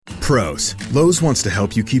pros, Lowe's wants to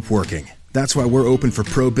help you keep working. That's why we're open for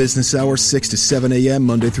pro business hours 6 to 7 a.m.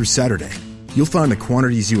 Monday through Saturday. You'll find the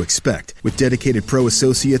quantities you expect with dedicated pro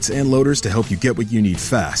associates and loaders to help you get what you need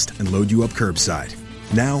fast and load you up curbside.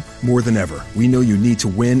 Now, more than ever, we know you need to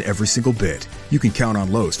win every single bid. You can count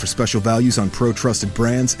on Lowe's for special values on pro-trusted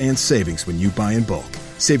brands and savings when you buy in bulk.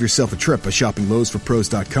 Save yourself a trip by shopping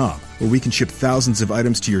Lowe'sForPros.com, where we can ship thousands of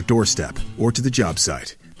items to your doorstep or to the job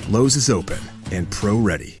site. Lowe's is open and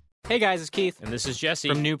pro-ready. Hey guys, it's Keith. And this is Jesse.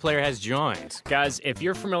 From New Player Has Joined. Guys, if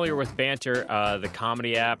you're familiar with Banter, the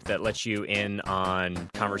comedy app that lets you in on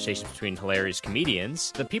conversations between hilarious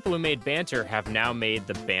comedians, the people who made Banter have now made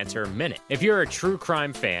the Banter Minute. If you're a true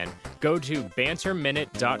crime fan, go to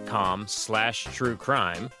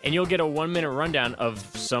banterminute.com/truecrime, and you'll get a 1-minute rundown of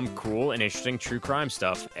some cool and interesting true crime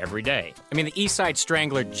stuff every day. I mean, the East Side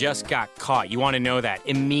Strangler just got caught. You want to know that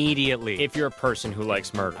immediately. If you're a person who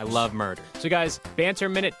likes murder. I love murder. So guys,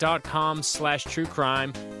 banterminute.com/truecrime.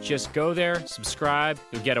 Just go there, subscribe.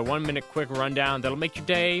 You'll get a 1-minute quick rundown that'll make your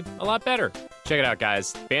day a lot better. Check it out,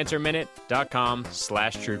 guys.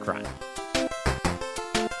 banterminute.com/truecrime.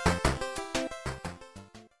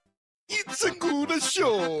 It's a good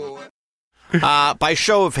show. By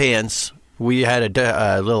show of hands, we had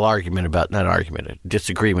a little argument about, not argument, a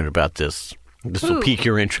disagreement about this. This will pique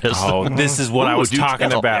your interest. Oh, this is what I was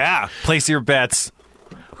talking about. Yeah. Place your bets.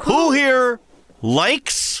 Who here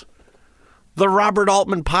likes the Robert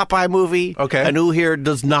Altman Popeye movie? Okay. And who here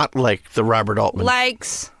does not like the Robert Altman?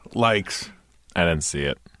 Likes. I didn't see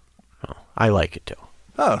it. Oh, I like it, too.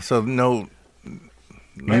 Oh, so no.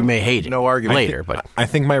 You may hate it no argument later, but I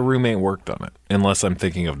think my roommate worked on it, unless I'm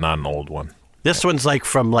thinking of not an old one. this one's like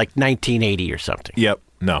from like 1980 or something. Yep.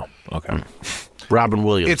 No. Okay. Robin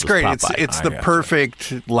Williams. It's great. Popeye. It's the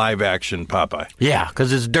perfect live action Popeye. Yeah,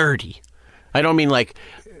 because it's dirty. I don't mean like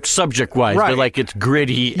subject-wise, Right. but like it's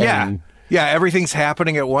gritty. Yeah. And Yeah, everything's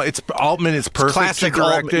happening at once. It's Altman is perfect classic to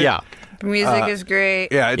direct Altman. it. Yeah. The music is great.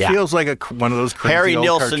 Yeah, it Yeah. feels like one of those crazy Harry old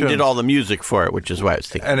Nilsson cartoons. did all the music for it, which is why I was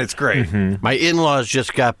thinking. And it's great. My in-laws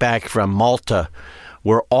just got back from Malta,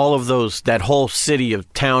 where all of that whole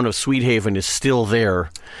town of Sweet Haven is still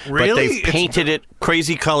there. Really? But they've painted it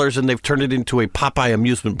crazy colors, and they've turned it into a Popeye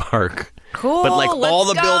amusement park. Cool. But like all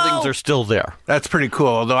the let's buildings go. are still there. That's pretty cool,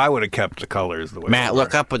 although I would have kept the colors the way Matt, they were.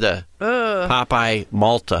 look up with the Popeye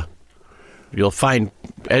Malta. You'll find,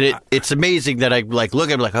 and it's amazing that I like look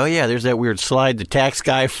at it like, oh yeah, there's that weird slide. The tax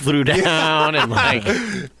guy flew down, and like,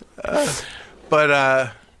 But,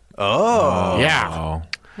 yeah, Oh.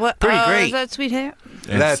 What? Pretty great. Is that Sweet Haven? It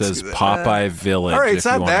That's- says Popeye Village. all right, if it's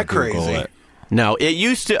you not wanna that Google crazy. it. no, it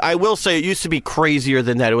used to. I will say it used to be crazier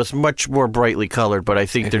than that. It was much more brightly colored, but I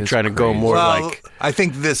think they're is trying to go crazy. more well, like. I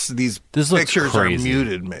think these This looks pictures are crazy.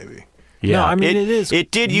 muted, maybe. Yeah, No, I mean, it is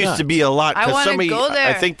It did used to nuts. be a lot. I 'cause wanna somebody, go there.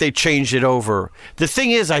 I think they changed it over. The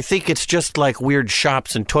thing is, I think it's just like weird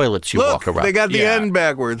shops and toilets you Look, walk around. they got the Yeah. end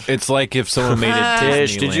backwards. It's like if someone made it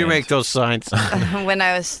Tish, did you Disneyland, make those signs? When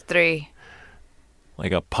I was 3.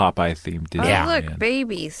 like a Popeye themed Disneyland? Yeah. Oh, look,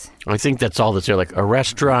 babies. I think that's all that's there. Like a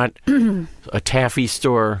restaurant, a taffy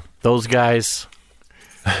store. Those guys.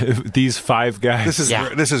 These five guys. This is Yeah.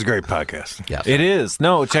 this is great podcast. Yes. It is.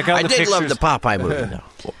 No, check out I the did pictures love the Popeye movie. though.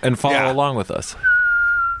 and follow Yeah. along with us.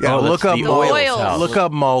 Yeah, Oh, look that's up the oils oils house. Look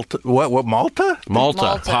up Malta. What Malta? Malta.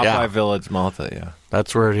 Malta. Popeye Yeah, Village, Malta. Yeah,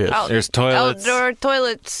 that's where it is. Out- there's toilets. Outdoor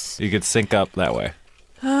toilets. You could sync up that way.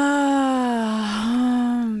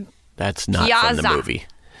 That's not from the Piazza. movie.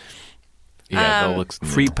 Yeah, that looks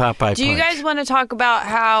Free Popeye. Do you Punch. guys want to talk about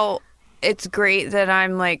how it's great that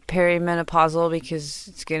I'm like perimenopausal because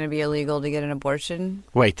it's going to be illegal to get an abortion?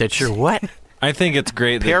 Wait, that's your what? I think it's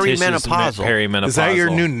great that Tish is Perimenopausal. perimenopausal. Is that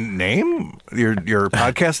your new name? Your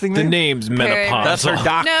podcasting The name? name's menopausal. That's her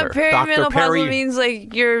doctor. No, Dr. perimenopausal Perry. means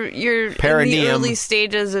like you're in the Perineum. early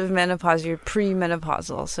stages of menopause. You're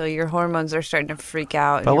premenopausal, so your hormones are starting to freak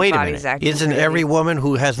out. And But your wait a body's minute. acting Isn't crazy. every woman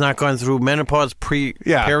who has not gone through menopause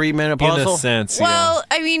Yeah. perimenopausal? In a sense, Well,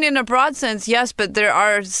 I mean, in a broad sense, yes, but there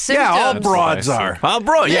are symptoms. Yeah, all broads are. Oh,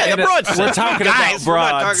 bro, yeah, the broads. we're talking about Guys, we're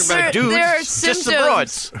not broads. talking about dudes. There are just the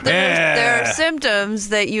symptoms. broads. There are symptoms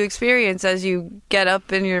that you experience as you get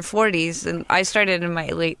up in your 40s, and I started in my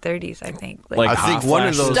late 30s, I think. Like I hot think one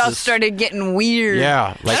of flashes. those stuff is- started getting weird. Yeah,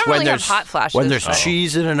 I like don't when really have there's hot flashes. when there's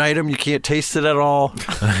cheese in an item, you can't taste it at all.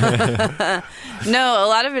 No, a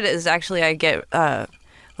lot of it is actually I get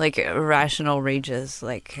like irrational rages.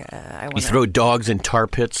 Like I want You throw dogs in tar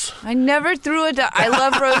pits. I never threw a. I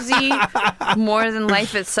love Rosie more than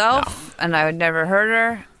life itself, and I would never hurt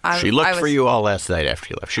her. She looked for you all last night after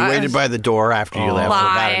you left. She I waited was- by the door after you left for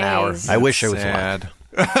about an hour. Lies. I wish I was lying. Sad.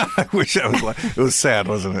 I wish I was. It was sad,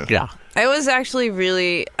 wasn't it? Yeah. It was actually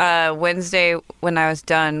really Wednesday when I was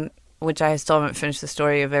done, which I still haven't finished the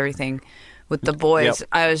story of everything with the boys. Yep.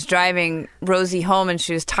 I was driving Rosie home, and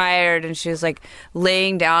she was tired, and she was like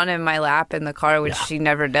laying down in my lap in the car, which she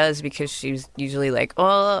never does because she's usually like,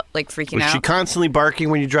 oh, like freaking Was out. she constantly barking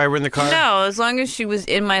when you drive her in the car? No, as long as she was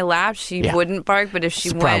in my lap, she wouldn't bark. But if she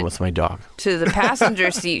That's the problem went with my dog. to the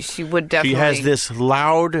passenger seat, she would definitely. She has this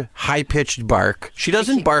loud, high-pitched bark. She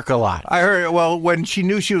doesn't bark a lot. I heard. Well, when she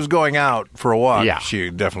knew she was going out for a walk, Yeah. she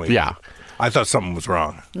definitely. Yeah. I thought something was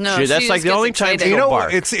wrong. No, That's she like just the gets only time excited. she You don't know,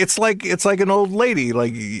 bark. it's like an old lady.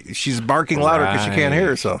 Like she's barking louder because she can't hear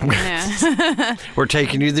herself. Yeah. We're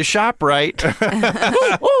taking you to the shop, right? She's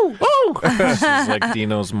like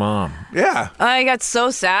Dino's mom. Yeah. I got so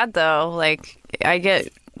sad though. Like I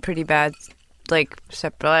get pretty bad, like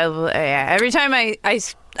every time I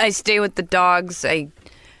stay with the dogs, I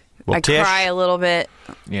Tish, cry a little bit.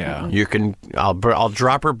 Yeah. You can. I'll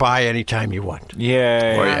drop her by anytime you want.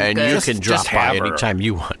 Yeah. And good. you can drop Just by have her. anytime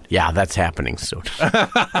you want. Yeah, that's happening soon.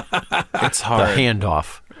 It's The hard.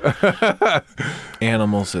 handoff.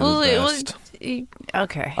 Animals are the Well, best.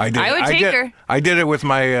 Okay, I did. would take her. I did it with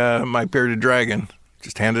my my bearded dragon.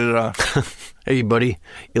 Just handed it off. Hey, buddy,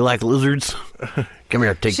 you like lizards? Come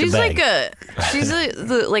here, take She's the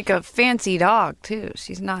bag. like a fancy dog too.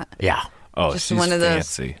 She's not Yeah. Oh, just she's one of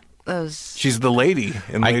those- fancy. those. She's the lady.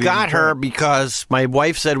 In I Lady got and the her Tramp. because my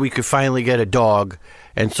wife said we could finally get a dog,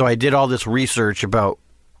 and so I did all this research about.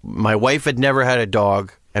 My wife had never had a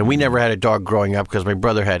dog, and we never had a dog growing up because my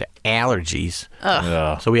brother had allergies.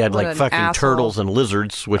 Yeah. So we had What like an fucking asshole. turtles and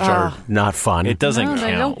lizards, which are not fun. It doesn't No, count.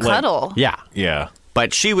 they don't Like- cuddle. Yeah. Yeah.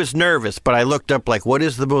 But she was nervous, but I looked up, like, what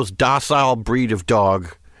is the most docile breed of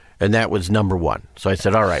dog? And that was number one. So I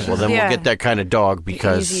said, all right, well, then Yeah. we'll get that kind of dog The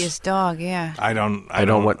because easiest dog, yeah. I don't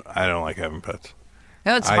like having pets.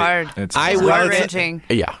 No, it's I- hard. It's I It's would- heart wrenching.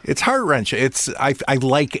 yeah, It's heart wrenching. I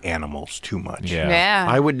like animals too much. Yeah. Yeah.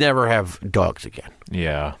 I would never have dogs again.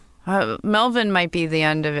 Yeah. Melvin might be the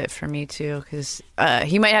end of it for me too, because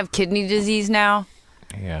he might have kidney disease now.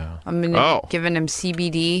 Yeah. I'm giving him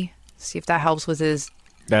CBD. See if that helps with his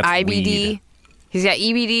That's IBD. weed. He's got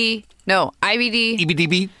EBD. No, IBD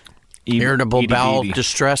EBDB. Irritable bowel EDD.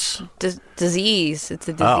 distress. disease. It's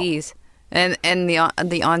a Oh. disease, and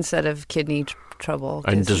the onset of kidney trouble.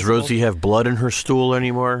 And 'cause does he's Rosie old. have blood in her stool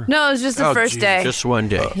anymore? No, it was just the Oh, first geez. day. Just one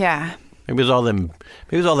day. Yeah. Maybe it was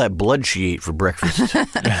all that blood she ate for breakfast.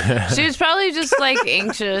 She was probably just like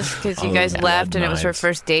anxious because you guys left and it was her knives.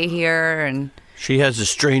 first day here, and She has a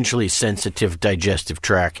strangely sensitive digestive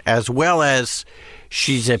tract, as well as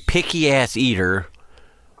she's a picky ass eater.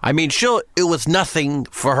 I mean, it was nothing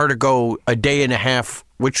for her to go a day and a half,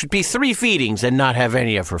 which would be 3 feedings, and not have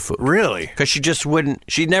any of her food. Really? Because she just wouldn't,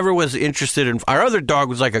 she never was interested in, our other dog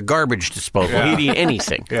was like a garbage disposal. He'd eat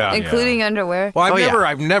anything. Yeah. including underwear. Well, Oh, yeah.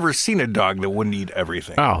 I've never seen a dog that wouldn't eat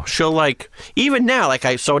everything. Oh, she'll like, even now,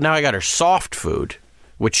 so now I got her soft food,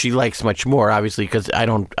 which she likes much more, obviously, because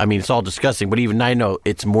it's all disgusting, but even I know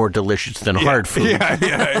it's more delicious than hard food.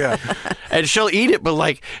 Yeah. And she'll eat it, but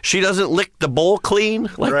like she doesn't lick the bowl clean.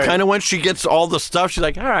 Like Right. kind of once she gets all the stuff, she's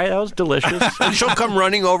like, "All right, that was delicious." And she'll come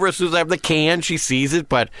running over as soon as I have the can. She sees it,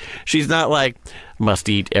 but she's not like must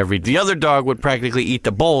eat every. The other dog would practically eat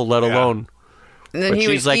the bowl, let alone. And then But he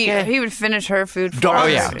she's would like, eat, eh. he would finish her food for Dogs, her.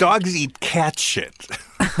 yeah. dogs eat cat shit.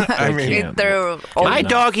 I mean, Eat their old My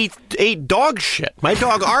dog ate dog shit. My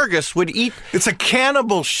dog Argus would eat. it's a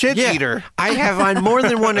cannibal shit eater. I have on more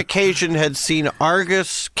than one occasion had seen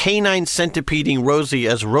Argus canine centipeding Rosie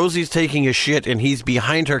as Rosie's taking a shit and he's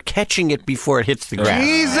behind her catching it before it hits the ground.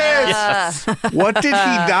 Jesus! What did he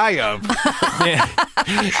die of?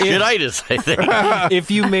 Shititis, I think.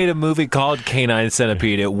 If you made a movie called Canine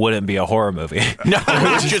Centipede, it wouldn't be a horror movie. No,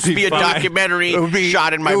 it would just be a documentary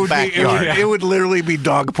shot in my backyard. It would literally be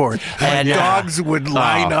dog porn. And, And dogs would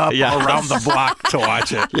line up yeah. around the block to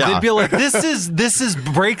watch it. Yeah. They'd be like, "This is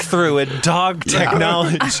breakthrough in dog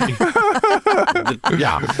technology.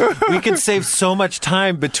 Yeah. We could save so much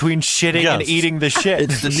time between shitting and Yes. eating the shit."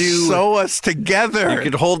 It's the new. Sew us together. You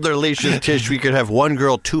could hold their leashes, Tish. We could have one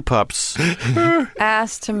girl, 2 pups.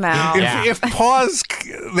 ass to mouth. If paws,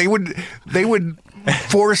 they would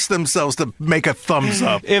force themselves to make a thumbs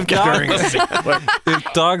up If during dogs, it.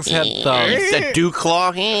 if dogs had thumbs, The dew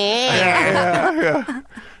claw. They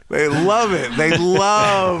love it. They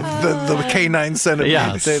love the canine centipede.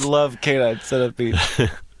 Yes. they love Canine Centipede.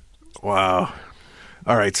 Wow.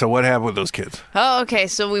 All right. So what happened with those kids? Oh, okay.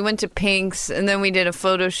 So we went to Pink's, and then we did a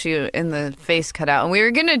photo shoot in the face cutout. And we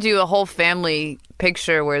were going to do a whole family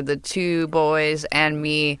picture where the 2 boys and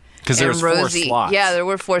me 'Cause there was 4 slots. Yeah, there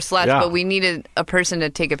were 4 slots, Yeah. but we needed a person to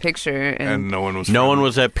take a picture. And no one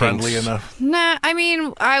was at friendly Pink's. enough. Nah, I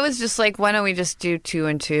mean, I was just like, why don't we just do 2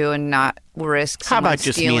 and 2 and not risk How someone about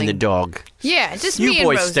just stealing? me and the dog? Yeah, just You me and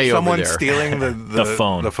boys Rosie. stay over Someone there. stealing the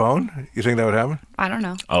phone. The phone? You think that would happen? I don't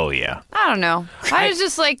know. Oh, yeah. I don't know. I was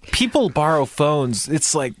just like, People borrow phones.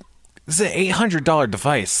 It's like, it's an $800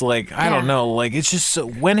 device. Like, I don't Yeah. know. Like, it's just, so,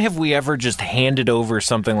 when have we ever just handed over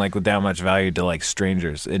something like with that much value to like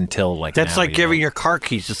strangers until like That's now, like giving your car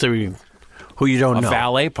keys to somebody who you don't a know.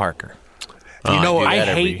 valet parker. You know what? I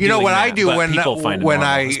hate You know doing what I that, do but when people find it when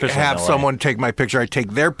normal, I especially have in LA. someone take my picture, I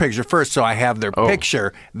take their picture first, so I have their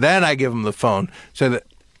picture. Then I give them the phone, so that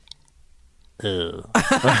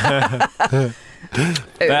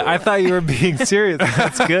I thought you were being serious.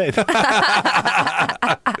 That's good.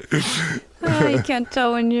 you can't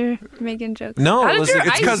tell when you're making jokes. No, How it did was- your it's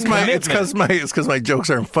eyes- because my jokes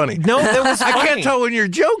aren't funny. No, it was I funny. can't tell when you're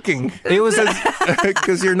joking It was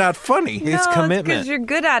because you're not funny. it's No, commitment. because you're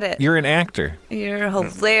good at it. You're an actor. You're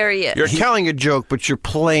hilarious. You're telling a joke, but you're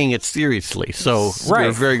playing it seriously. So you're a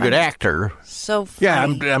Right. very good actor. so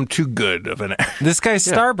funny. Yeah, I'm too good of an actor. This guy's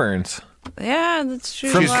Starburns Yeah, that's true.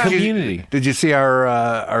 from Wow. Community. Did you see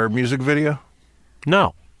our music video?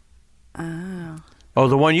 No. Oh,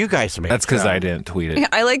 the one you guys made. That's because I didn't tweet it.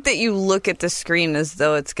 I like that you look at the screen as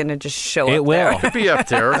though it's going to just show It up will. there. be up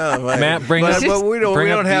there. Matt, bring But, up. but we don't bring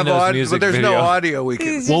up have Dino's audio. music But there's video. no audio. We can.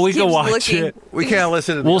 He's Well, we just can keeps watch looking. it. We can't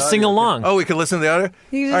listen to the We'll audio. sing along. Oh, we can listen to the audio?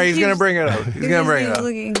 He just All right, he's going to keeps- bring it up. He's going to bring it He's up.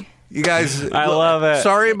 looking. You guys. I love it.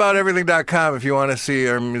 Sorryabouteverything.com if you want to see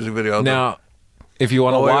our music video. Now, if you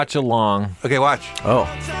want to Oh, wait. watch along, Okay, watch. Oh.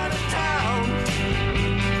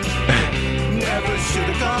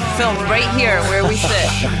 Film right here where we sit.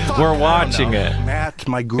 we're watching it. Matt,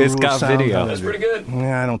 my guru. It's got sound video. on it. That's pretty good.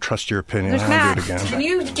 Yeah, I don't trust your opinion. There's I'll Matt. do it again. Can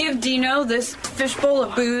you give Dino this fishbowl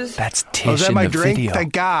of booze? That's Tish Oh, is that in my the drink? video.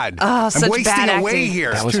 Thank God. Oh, I'm such wasting bad away acting. here.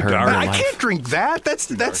 That It's was too her in dark. real I life. can't drink that.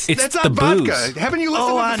 That's It's not the vodka. booze. Haven't you listened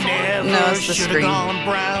to the song? No, it's the screen.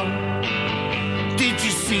 Did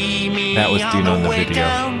you see me That was on Dino in the way video.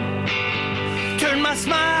 down? Turn my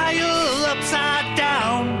smile upside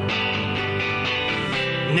down.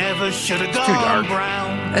 Never should have gone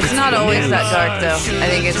brown. It's not always that dark, though. I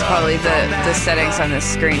think it's probably the settings on this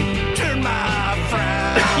screen. Turn my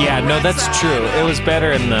frown. Yeah, no, that's true. It was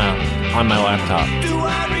better in the on my laptop. Do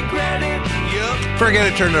I regret it? Yup. Forget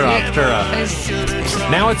it. Turn it off. Turn it off.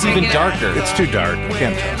 Now it's even darker. It's too dark.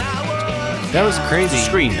 Can't tell. That was crazy.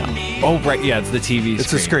 Screen, though. Oh, right. Yeah, it's the TV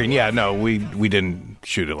It's a screen. Yeah, no, we didn't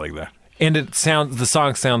shoot it like that. And the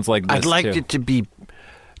song sounds like this, I'd like too. it to be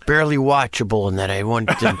barely watchable in that I want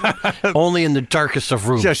to only in the darkest of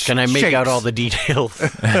rooms Just can I make shakes. out all the details.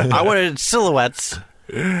 I wanted silhouettes.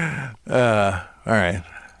 All right.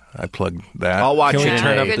 I plugged that. I'll watch Can we it.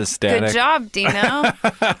 turn in up a, the static? Good job, Dino.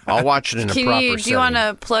 I'll watch it in a Can proper you? Do setting. you want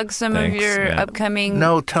to plug some Thanks, of your Matt. upcoming?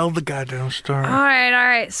 No, tell the goddamn story. All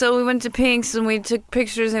right. So we went to Pink's and we took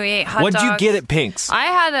pictures and we ate hot What'd dogs. you get at Pink's? I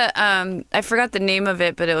had a I forgot the name of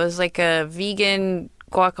it, but it was like a vegan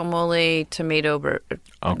guacamole tomato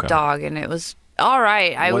Okay. dog, and it was all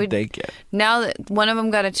right. What'd they get? Now that one of them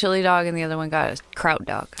got a chili dog and the other one got a kraut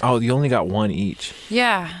dog. Oh, you only got one each.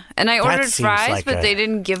 Yeah, and I ordered seems fries, like but a- they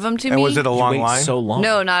didn't give them to And me. was it a You long wait line? so long.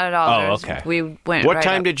 No, not at all. Oh, There's- okay. We went. What right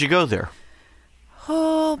time up. did you go there?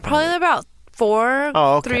 Oh, probably about 4,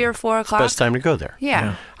 Oh, okay. 3 or 4 o'clock. Best time to go there.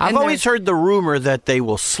 Yeah. I've And always there's- heard the rumor that they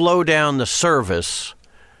will slow down the service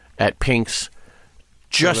at Pink's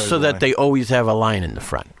just so that they always have a line in the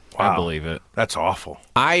front. I believe it. That's awful.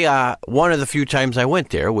 I one of the few times I went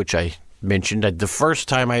there, which I mentioned, the first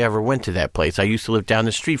time I ever went to that place, I used to live down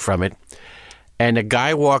the street from it, and a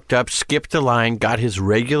guy walked up, skipped the line, got his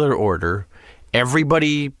regular order.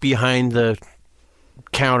 Everybody behind the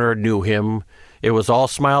counter knew him. It was all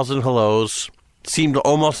smiles and hellos. Seemed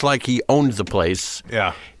almost like he owned the place.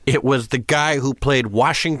 Yeah. It was the guy who played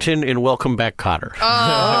Washington in Welcome Back, Kotter.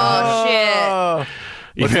 Oh shit!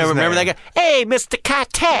 You What's his remember name? that guy? Hey, Mr.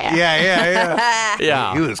 Kotter. Yeah.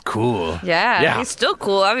 Yeah. He was cool. Yeah, Yeah. he's still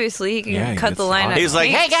cool. Obviously, he can Yeah, he cut gets the line. the at He's like,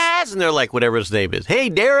 hey, Pink's. guys. And they're like, whatever his name is. Hey,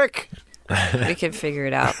 Derek. We could figure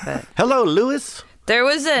it out, but Hello, Lewis. there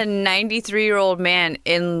was a 93-year-old man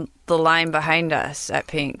in the line behind us at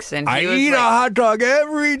Pink's, and he I was eat like, a hot dog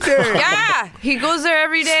every day. Yeah, he goes there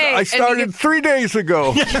every day. I and he started gets- 3 days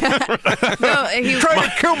ago. no, and he, Trying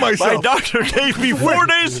to kill myself. doctor gave me 4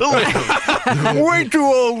 days to live. Way too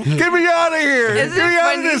old. Get me out of here. Is Get it me out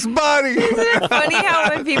of funny? this body. Isn't it funny how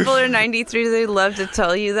when people are 93, they love to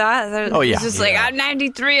tell you that? Oh, yeah. It's just like, I'm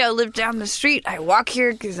 93, I live down the street, I walk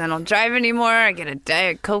here because I don't drive anymore, I get a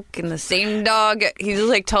Diet Coke and the same dog. He just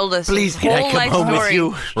like told us Please, his can whole I come life home story.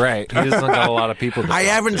 with you? Right. Right. He doesn't got a lot of people. I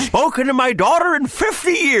haven't spoken to my daughter in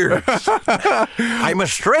 50 years. I'm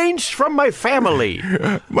estranged from my family.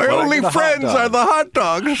 My only friends are the hot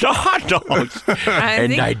dogs. The hot dogs.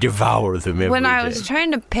 And I devour them every when I day. was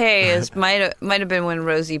trying to pay, it might have been when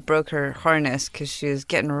Rosie broke her harness because she was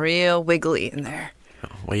getting real wiggly in there.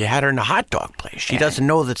 Well, you had her in a hot dog place. She doesn't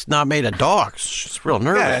know that's not made of dogs. She's real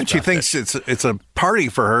nervous. Yeah, and she about thinks it's a party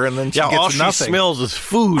for her, and then she all gets she nothing. smells is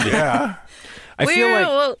food. Yeah. I feel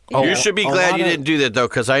like You should be glad you didn't do that, though,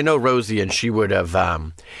 because I know Rosie, and she would have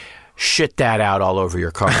shit that out all over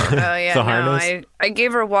your car. Oh yeah, The no, harness? I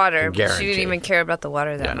gave her water, but she Guaranteed. didn't even care about the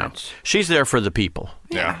water that No. much. She's there for the people.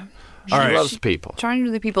 Yeah. She loves people. Trying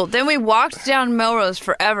to the people. Then we walked down Melrose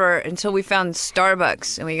forever until we found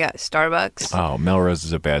Starbucks, and we got Starbucks. Oh, Melrose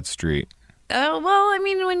is a bad street. Oh well, I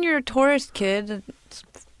mean, when you're a tourist kid, it's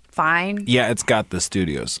fine. Yeah, it's got the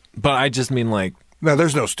studios, but I just mean like No,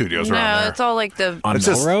 there's no studios around No, there. it's all like the. on It's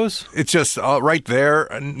just- Melrose. It's just right there,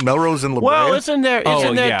 and Melrose and La Brea. Well, isn't there? Oh,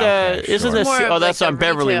 Isn't that? yeah, okay, Isn't sure. this? More of Oh, that's like on the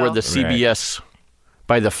Beverly, where the retail. CBS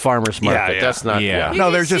by the farmers market. yeah. That's not. Yeah. You No,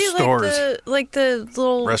 can they're just see, stores. like the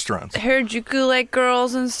little Restaurants. Harajuku like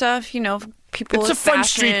girls and stuff. You know, people. It's a with fun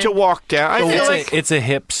fashion. street to walk down. I feel It's, like it's a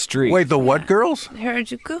hip street. Wait, the what girls?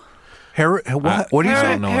 Harajuku. What do you I say?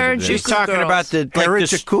 don't know what it is. she's Harajuku talking girls. about the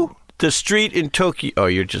Harajuku? the street in Tokyo. Oh,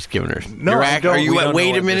 you're just giving her. No, you're I don't. Are you? We don't Wait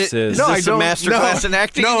know a what minute. this is. No, this I a don't- master no. class in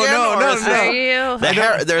acting? No, again, no, or no, is no. it-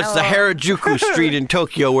 Are you? There's the Harajuku street in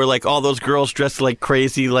Tokyo where like all those girls dressed like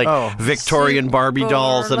crazy like Oh. Victorian Barbie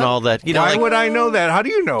dolls and all that. You know, Why like would I know that? How do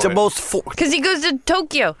you know the it? most. Because he goes to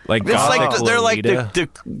Tokyo. Like It's like Gothic they're like Lolita.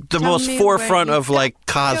 the most me forefront where of you like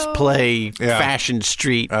got cosplay Yeah. fashion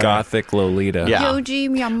street. Gothic Lolita. Yeah. Yoji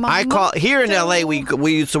Miyamoto. I call here in LA.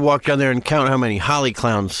 We used to walk down there and count how many holly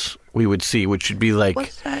clowns we would see, which would be like,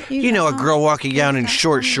 What's that? you know, a girl walking down in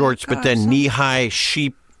short shorts, but then knee-high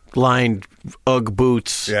sheep-lined UGG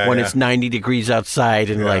boots Yeah, when yeah. it's 90 degrees outside,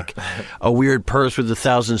 and like a weird purse with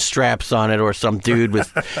 1,000 straps on it, or some dude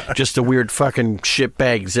with just a weird fucking shit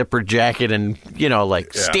bag zipper jacket, and you know,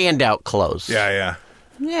 like standout clothes. Yeah.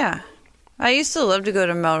 Yeah. I used to love to go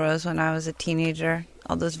to Melrose when I was a teenager.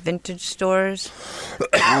 All those vintage stores.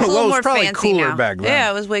 It's a little Well, it was more probably fancy cooler now. back then. Yeah,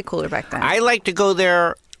 it was way cooler back then. I like to go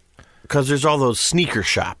there because there's all those sneaker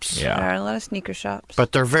shops. There are a lot of sneaker shops. But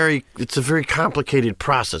it's a very complicated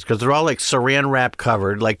process because they're all like saran wrap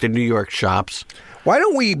covered, like the New York shops. Why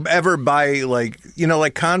don't we ever buy like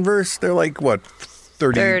Converse? They're like what,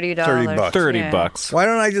 $30 bucks. $30. Why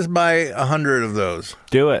don't I just buy 100 of those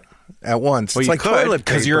Do it. at once? Well, it's you like could, toilet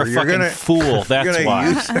paper. Because you're a fucking gonna, fool. That's you're gonna why.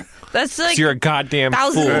 use- That's like You're a goddamn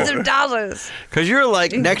thousands fool. of dollars. Because you're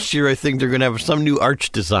like, next year I think they're going to have some new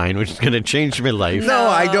arch design, which is going to change my life. no,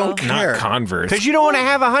 I don't care. Not Converse. Because you don't want to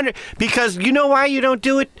have 100. Because you know why you don't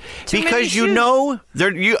do it? Too many Because you shoes. know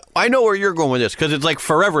I know where you're going with this. Because it's like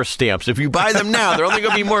forever stamps. If you buy them now, they're only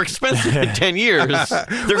going to be more expensive in 10 years.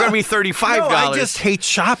 They're going to be $35. No, I just hate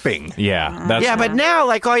shopping. Yeah. That's Yeah, but now,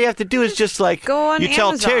 like, all you have to do is just like Go on you tell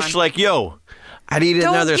Amazon. Tish, like, yo, I need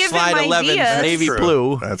Don't another give slide him 11 ideas. navy True.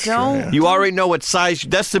 blue. That's Don't- true. yeah. You already know what size.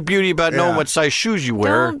 That's the beauty about knowing Yeah. what size shoes you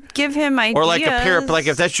wear. Don't give him ideas. Or like a pair of, like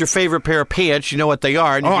if that's your favorite pair of pants, you know what they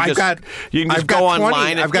are. And you Oh, can I've just, got- you can just I've got go 20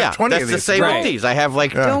 online. And, I've got yeah, 20 that's of the these. same Right. with these. I have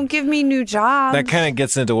like. Don't give me new jobs. that kind of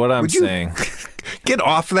gets into what I'm saying. Get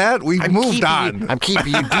off that. We've moved on. I'm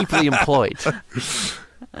keeping you deeply employed.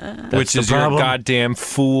 Which is you're a goddamn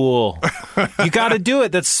fool. You got to do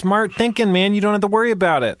it. That's smart thinking, man. You don't have to worry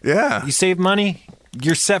about it. Yeah. You save money.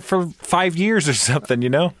 You're set for 5 years or something, you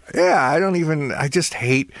know? Yeah, I just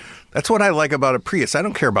hate. That's what I like about a Prius. I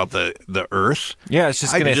don't care about the earth. Yeah, it's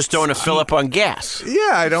just I going You just don't want to fill up on gas.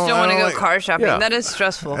 Yeah, I don't. Don't I want to go like, car shopping. yeah. That is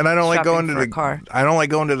stressful. And I don't like shopping going to for the a car. I don't like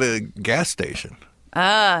going to the gas station.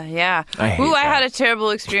 Yeah. I hate I that. had a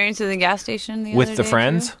terrible experience at the gas station the with other the day,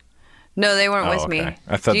 friends. too. No, they weren't Oh, with me. okay.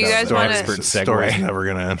 I thought Do you that guys was want an to? expert segue. Story's never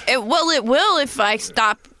gonna end. It will if I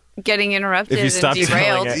stop getting interrupted If you stop and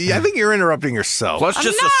derailed. telling it. Yeah, I think you're interrupting yourself. Let's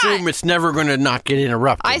just not. assume it's never going to not get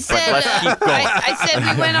interrupted. I but said, let's keep going. I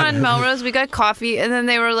said we went on Melrose, we got coffee, and then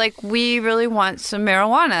they were like, "We really want some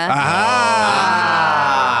marijuana."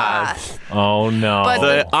 Oh, no. But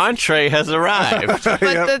the entree has arrived. But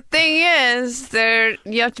the thing is,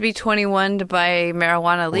 you have to be 21 to buy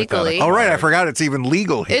marijuana legally. Oh, right. I forgot it's even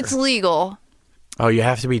legal here. It's legal. Oh, you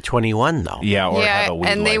have to be 21 though. yeah, or Yeah, have a weed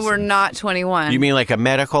and they were license. not 21. You mean like a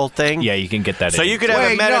medical thing? Yeah, you can get that. So at you could 18. have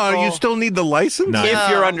a Wait, medical. no, you still need the license? No. if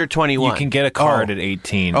you're under 21. You can get a card Oh. at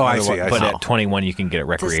 18. Oh, I see, I But see. at 21, you can get it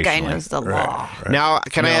this recreationally. guy knows the law. Now,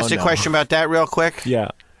 can I No, ask a no. question about that real quick? Yeah.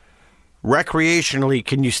 Recreationally,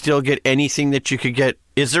 can you still get anything that you could get?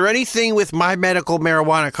 Is there anything with my medical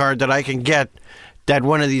marijuana card that I can get that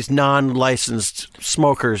one of these non-licensed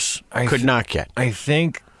smokers could not get? I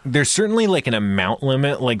think there's certainly like an amount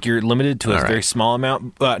limit. Like you're limited to a very small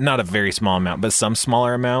amount. Not a very small amount, but some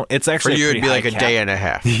smaller amount. It's actually for you, it'd be like cap. a day and a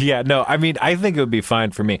half. Yeah, no, I mean, I think it would be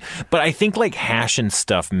fine for me. But I think like hash and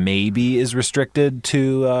stuff maybe is restricted to...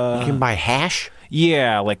 you can buy hash?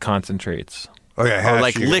 Yeah, like concentrates. Oh, yeah, Or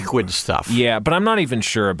like liquid stuff. Yeah, but I'm not even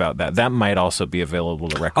sure about that. That might also be available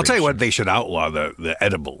to recreation. I'll tell you what, they should outlaw the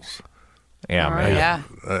edibles. Yeah, man. Yeah.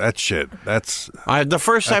 That shit. That's The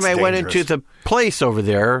first time I went into the place over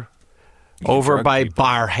there, over by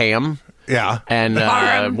Barham,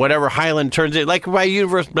 and whatever Highland turns in, like by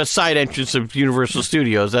the side entrance of Universal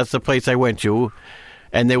Studios, that's the place I went to.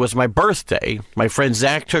 And it was my birthday. My friend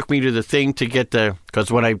Zach took me to the thing to get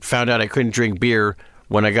because when I found out I couldn't drink beer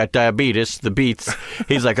when I got diabetes, the Beats,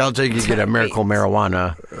 he's like, I'll take you to get a Miracle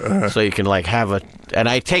Marijuana so you can like have a... And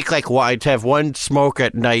I take I'd have one smoke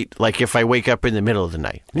at night, like if I wake up in the middle of the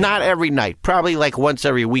night. Not every night, probably like once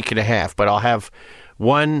every week and a half, but I'll have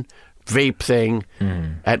one vape thing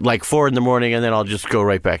at like 4 in the morning and then I'll just go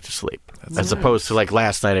right back to sleep. As opposed to like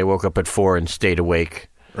last night I woke up at 4 and stayed awake.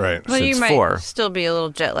 right. Well, you Since might 4. still be a little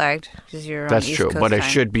jet lagged because you're on That's East true, Coast but it time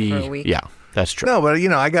should be... for a week. Yeah, that's true. No, but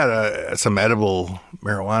I got some edible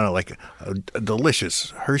marijuana, like a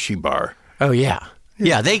delicious Hershey bar. Oh, yeah.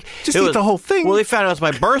 Yeah, they Just it eat was- the whole thing. Well, they found out it was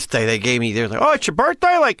my birthday. They gave me. They were like, "Oh, it's your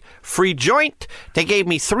birthday! Like free joint." They gave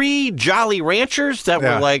me 3 Jolly Ranchers that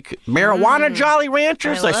were like marijuana Jolly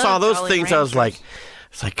Ranchers. I saw love those Jolly things. I was Ranchers.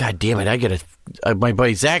 like, God damn it! I gotta. My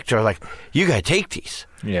buddy Zach, they're like, "You gotta take these."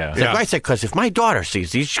 Yeah. He's like, I said, because if my daughter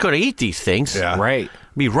sees these, she's gonna eat these things. Yeah. Right.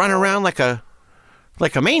 Be running around like a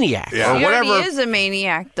maniac Yeah. or He whatever. already is a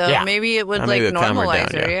maniac, though. Yeah. Maybe it would Maybe like it'll calm her normalize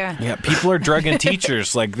down, her. yeah. Yeah. Yeah, people are drugging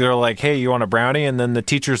teachers. Like, they're like, hey, you want a brownie? And then the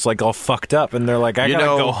teacher's like all fucked up. And they're like, I gotta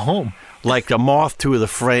go home. Like the moth to the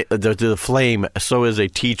flame, so is a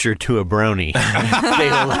teacher to a brownie. They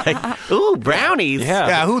were like, ooh, brownies.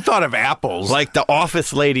 Yeah, who thought of apples? Like the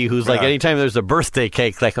office lady who's like, anytime there's a birthday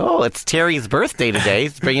cake, like, oh, it's Terry's birthday today.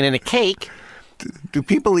 He's bringing in a cake. Do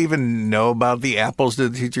people even know about the apples to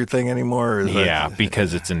the teacher thing anymore? Or is that-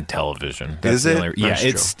 because it's in television. Is the it? only- yeah,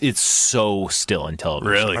 That's it's so still in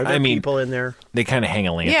television. Really? Are there I mean, people in there? they kind of hang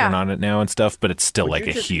a lantern Yeah. on it now and stuff, but it's still like you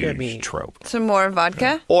a just get me- huge trope. Some more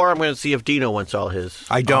vodka. Or I'm going to see if Dino wants all his.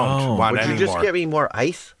 I don't want Would any you just more. get me more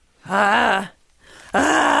ice? Well,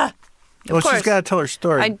 she's course. got to tell her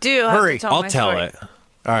story. I do. Have Hurry. To tell I'll my tell story. it. All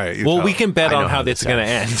right. you Well, tell we it. can bet I know on how how this it's going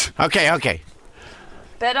to end. Okay.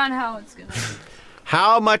 Bet on how it's gonna.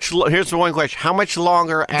 How much? Here's the one question. How much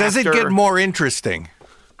longer after... Does it get more interesting?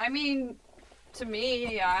 I mean, to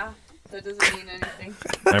me, yeah. That doesn't mean anything.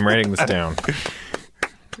 I'm writing this down.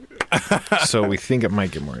 So we think it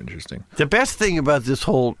might get more interesting. The best thing about this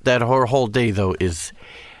whole day though is,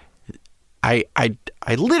 I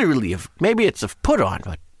literally have, maybe it's a put on,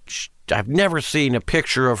 but I've never seen a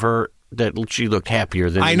picture of her that she looked happier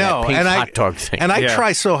than I in know, that pink and hot dog thing. I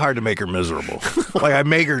try so hard to make her miserable. Like I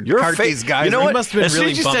make her cart these guys. You know what? must have been as soon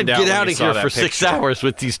really as you said bummed out get when out you of saw here that for 6 picture. hours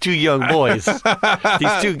with these 2 young boys,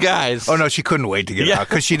 these 2 guys. Oh no, she couldn't wait to get Yeah. out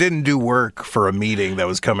because she didn't do work for a meeting that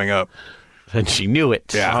was coming up. And she knew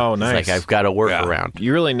it. Yeah. Oh, It's nice. like I've got to work Yeah. around.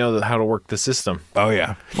 You really know how to work the system. Oh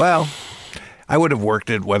yeah. Well, I would have worked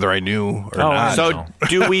it whether I knew or not. So,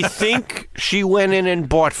 do we think she went in and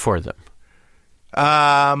bought for them?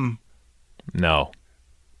 No.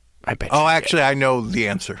 I bet. Oh, she actually, I know the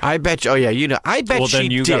answer. did. I bet. Oh yeah, you know. I bet Well, she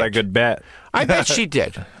then you did. got a good bet. I bet she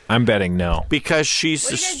did I'm betting no. because she's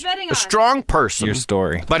What are you guys betting a on? strong person. Your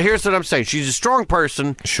story. But here's what I'm saying: she's a strong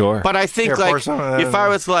person. Sure. But I think Here, like pour some of that if I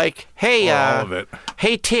was like, hey, Or all of it.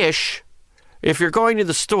 hey Tish, if you're going to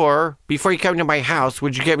the store before you come to my house,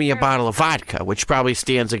 would you get me a bottle of vodka? Which probably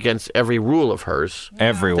stands against every rule of hers.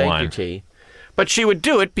 Everyone. Thank you, T. But she would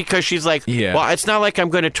do it because she's like, Yeah. well, it's not like I'm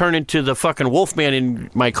going to turn into the fucking Wolfman in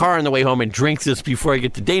my car on the way home and drink this before I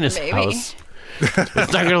get to Dana's Maybe. house. It's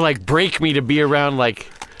not going to like break me to be around like.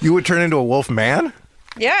 You would turn into a wolf man?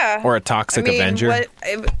 Yeah. Or a toxic Avenger.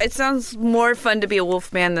 It sounds more fun to be a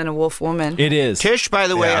wolf man than a wolf woman. It is. Tish, by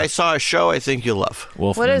the way, Yeah. I saw a show I think you'll love.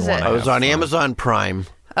 Wolfman What is it? wanna I was have on fun. Amazon Prime.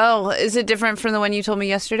 Oh, is it different from the one you told me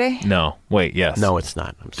yesterday? No. Wait, yes. No, it's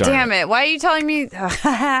not. I'm sorry. Damn it. Why are you telling me?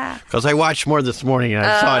 Because I watched more this morning and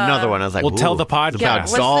I saw another one. I was like, Well, tell ooh, the podcast. it's about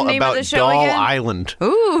What's the Doll, name of about the show Doll again? Island.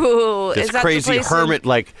 Ooh. This is that crazy the place hermit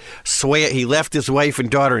like swam. He left his wife and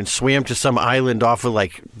daughter and swam to some island off of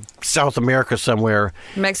like South America somewhere.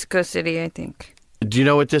 in Mexico City, I think. Do you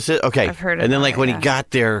know what this is? Okay. I've heard And then about like it, when yeah. he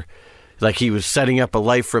got there, like he was setting up a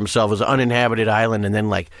life for himself. It was an uninhabited island, and then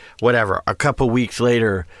like whatever. A couple weeks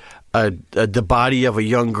later, the body of a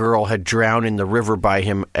young girl had drowned in the river by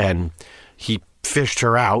him, and he fished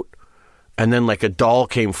her out. And then like a doll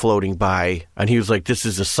came floating by, and he was like, this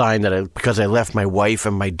is a sign that because I left my wife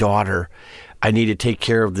and my daughter, I need to take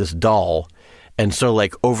care of this doll. And so,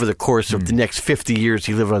 like, over the course of the next 50 years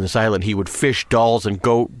he lived on this island, he would fish dolls and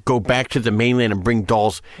go back to the mainland and bring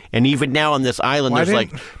dolls. And even now on this island, there's like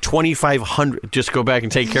 2,500. Just go back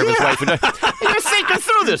and take care of his wife. You're thinking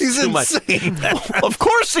through this He's too insane. much. Of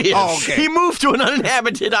course he is. Oh, okay. He moved to an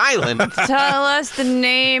uninhabited island. Tell us the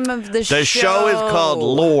name of the show. The show is called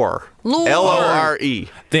Lore. Lore. Lore.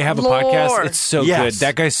 They have a Lore. podcast. It's so Yes. good.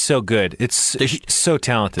 That guy's so good. It's so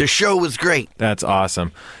talented. The show was great. That's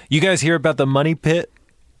awesome. You guys hear about the Money Pit?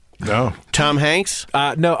 No. Tom Hanks?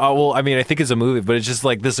 No, well, I mean, I think it's a movie, but it's just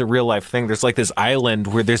like this is a real life thing. There's like this island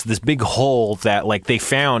where there's this big hole that like they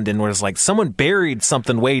found, and where it's like someone buried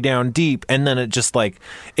something way down deep, and then it just like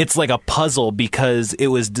it's like a puzzle because it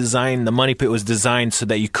was designed. The Money Pit was designed so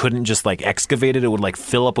that you couldn't just like excavate it; it would like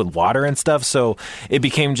fill up with water and stuff. So it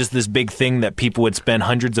became just this big thing that people would spend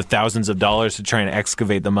hundreds of thousands of dollars to try and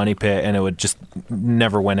excavate the Money Pit, and it would just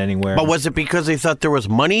never went anywhere. But was it because they thought there was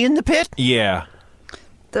money in the pit? Yeah.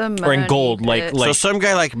 The Or in gold, Money Pit. like So some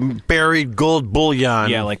guy like buried gold bullion.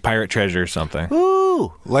 yeah, like pirate treasure or something.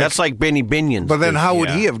 Ooh, Like- that's like Benny Binions. But then how would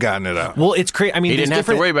Yeah. he have gotten it out? Well, it's crazy. I mean, he there's didn't have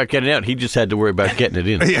to different. worry about getting it out. He just had to worry about getting it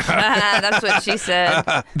in. That's what she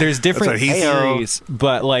said. There's different what he theories,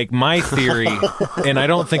 but like my theory, and I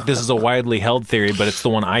don't think this is a widely held theory, but it's the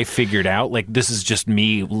one I figured out. Like this is just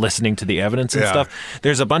me listening to the evidence and Yeah. stuff.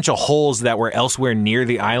 There's a bunch of holes that were elsewhere near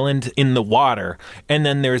the island in the water, and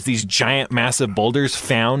then there's these giant, massive boulders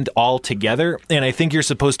found all together. And I think you're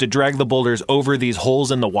supposed to drag the boulders over these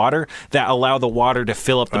holes in the water that allow the water to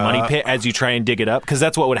fill up the money pit as you try and dig it up, because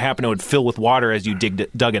that's what would happen. It would fill with water as you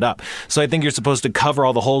dug it up. So I think you're supposed to cover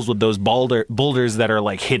all the holes with those boulders that are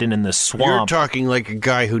like hidden in the swamp. You're talking like a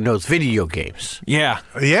guy who knows video games. Yeah.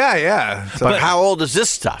 Yeah. So But how old is this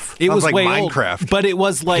stuff? It Sounds was like way Minecraft. old, but it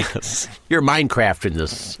was like You're Minecrafting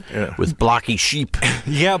this with blocky sheep.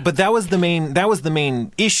 yeah, but that was the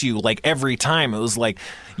main issue. Like every time it was like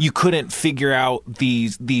you couldn't figure out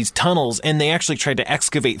these tunnels, and they actually tried to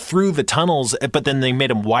excavate through the tunnels, but then they made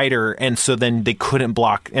them wider, and so then they couldn't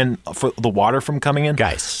block and for the water from coming in.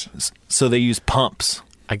 Guys, So they used pumps.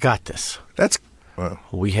 I got this. that's well,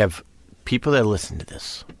 We have people that listen to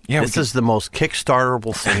this. Yeah, this is the most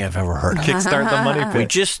Kickstarterable thing I've ever heard. Kickstart the money We pit.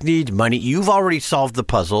 just need money. You've already solved the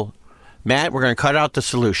puzzle. Matt, we're going to cut out the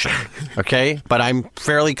solution, okay? But I'm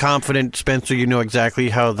fairly confident, Spencer, you know exactly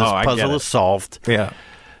how this Oh, I get puzzle it. is solved. Yeah.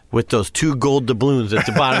 With those 2 gold doubloons at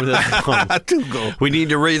the bottom of this phone. 2 gold. We need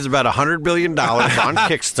to raise about $100 billion on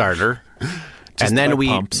Kickstarter. And then by we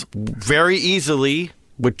pumps. very easily,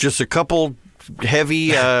 with just a couple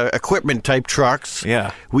heavy equipment type trucks,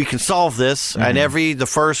 Yeah. we can solve this. And the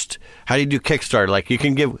first, how do you do Kickstarter? Like you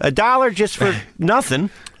can give $1 just for nothing.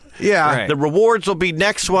 Yeah. Right. The rewards will be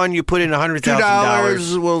next one. You put in $100,000.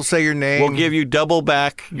 $2. We'll say your name. We'll give you double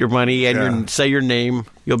back your money and say your name.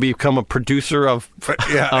 You'll become a producer of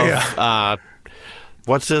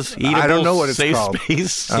what's this? Eatable I don't know what it's safe called.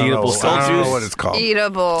 space. I don't know. Eatable I don't know what it's called.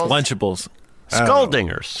 Eatable. Lunchables.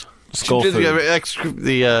 Skulldingers. Skull food.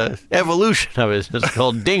 The evolution of it is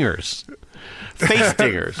called dingers. Face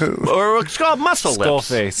dingers. Or it's called muscle Skull lips.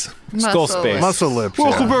 face. Muscle Skull space. Muscle lips.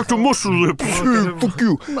 Welcome back to Muscle Lips. Fuck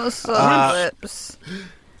you. Muscle lips.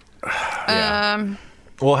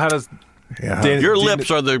 Well, how does Yeah. Your lips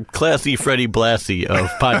are the classy Freddie Blassie of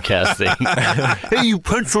podcasting. Hey, you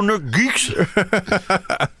pencil neck geeks.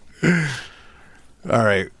 All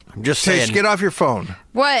right. I'm just Tish, saying. get off your phone.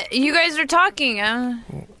 What? You guys are talking.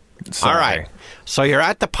 All right. So you're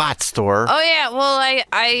at the pot store. Oh yeah. Well,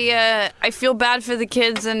 I feel bad for the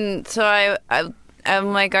kids, and so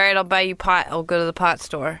I'm like, all right, I'll buy you pot. I'll go to the pot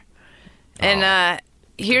store. And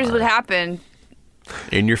here's what happened.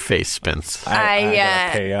 In your face, Spence. I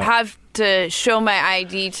gotta pay up. have to show my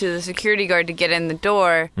ID to the security guard to get in the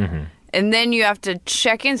door, and then you have to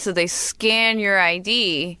check in. So they scan your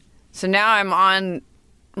ID. So now I'm on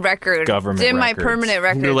record. Government it's in my records. permanent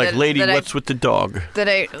record. You're like, that, lady, that what's with the dog?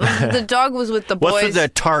 the dog was with the boys. What's with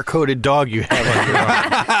that tar-coated dog you have on your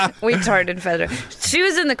arm? We tarred and fed her. She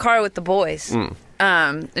was in the car with the boys,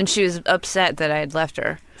 and she was upset that I had left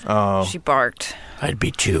her. Oh. She barked. I'd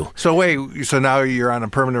be too. So wait, so now you're on a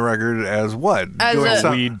permanent record as what? As Doing a,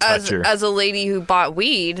 some- weed as, toucher. as a lady who bought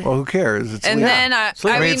weed. Well, who cares? It's And legal. then I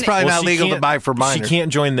mean, mean, it's probably Well, not she legal to can't- buy for minors. She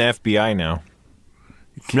can't join the FBI now.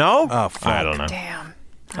 No? Oh, fuck. I don't know. damn.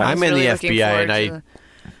 I'm was in really the looking FBI forward and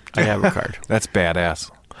to I have a card. That's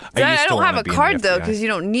badass. I don't have wanna a be in the card though, FBI. because you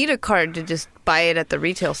don't need a card to just buy it at the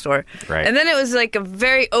retail store. Right. And then it was like a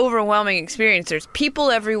very overwhelming experience. There's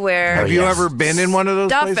people everywhere. Have you ever been in one of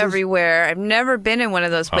those Stuff places? everywhere. I've never been in one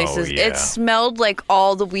of those places. yeah. It smelled like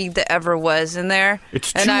all the weed that ever was in there.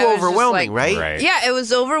 It's And too I was just overwhelming, like- right? Right. Yeah, it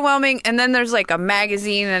was overwhelming. And then there's like a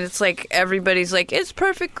magazine, and it's like everybody's like, it's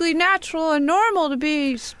perfectly natural and normal to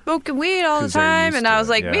be smoking weed all the 'Cause they're time. used And to I was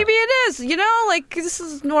it, like, yeah. maybe it is, like this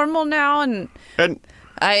is normal now. And And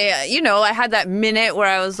I, I had that minute where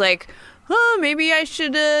I was like, oh, maybe I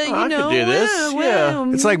should, I could do this, yeah.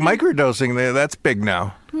 It's like microdosing. That's big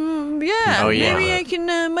now. yeah, Oh, yeah. maybe I can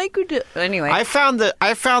microdose. Anyway, I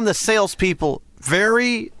found the salespeople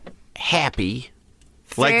very happy,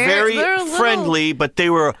 like very they're a little- friendly, but they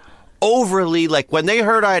were overly like when they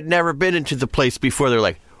heard I had never been into the place before. They're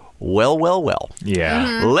like, well. Yeah.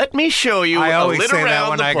 Mm-hmm. Let me show you. I a always little say that around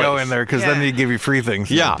when the I go place." in there because then Yeah. they give you free things.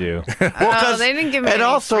 Yeah. Do. Well, 'cause- they didn't give me and any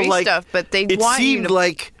also, free like, stuff, but they it want you seemed to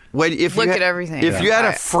like when if look you at had, everything. If you had a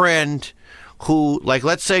Right. friend who, like,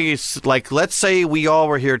 let's say we all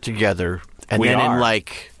were here together, and We then are. in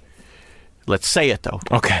like, let's say it though.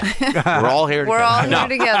 Okay. We're all here. We're together. all here No.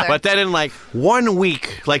 together. But then in like 1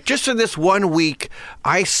 week, like just in this 1 week,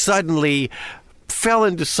 I suddenly fell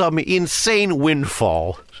into some insane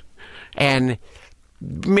windfall and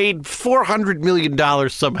made $400 million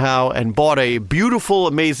somehow and bought a beautiful,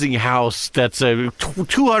 amazing house that's a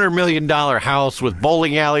 $200 million house with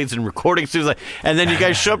bowling alleys and recording studios. And then you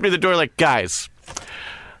guys show up near the door like, guys,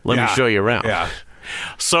 let me Yeah. show you around. Yeah.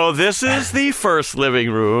 So this is the first living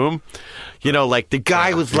room. Like the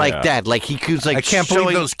guy was like Yeah. that. Like he was like I can't showing,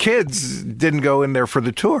 believe those kids didn't go in there for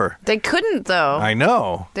the tour. They couldn't though. I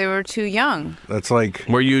know. They were too young. That's like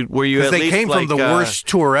Were you because at they least came like, from the worst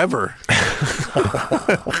tour ever.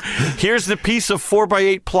 Here's the piece of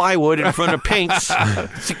 4x8 plywood in front of Pink's.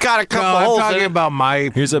 It's got a No, couple I'm holes talking in it. about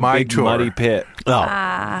my Here's a my big tour. muddy pit. Oh.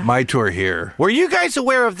 My tour here. Were you guys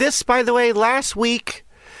aware of this, by the way? Last week,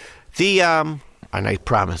 and I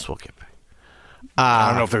promise we'll get back. I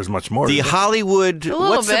don't know if there's much more. The is there? Hollywood. A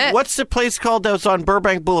little bit. What's the place called that was on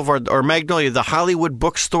Burbank Boulevard or Magnolia? The Hollywood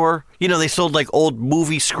Bookstore. They sold like old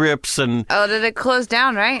movie scripts and Oh, did it close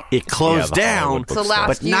down? Right. it closed the down. Hollywood It's the last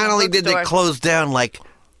But not used only did bookstore. they close down, like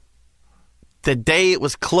the day it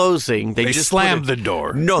was closing, they just slammed put the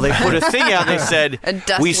door. No, they put a thing out. They said And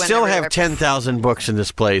dust we went still have everywhere." 10,000 books in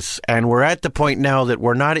this place, and we're at the point now that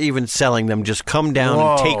we're not even selling them. Just come down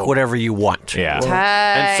and Whoa. take whatever you want. Yeah.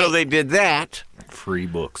 And so Tight. they did that. Free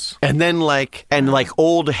books. And then like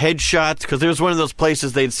old headshots because there was one of those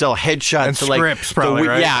places they'd sell headshots And to like scripts, probably,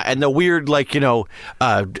 right? yeah, and the weird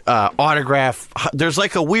autograph. There's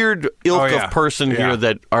like a weird ilk Oh, yeah. of person Yeah. here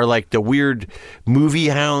that are like the weird movie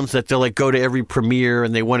hounds that they'll like go to every premiere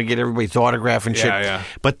and they want to get everybody's autograph and shit. Yeah.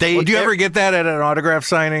 But they Well, do you ever get that at an autograph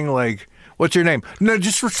signing? Like, what's your name? No,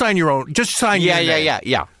 just sign your own. Just sign your name.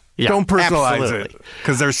 Yeah. Don't personalize absolutely. it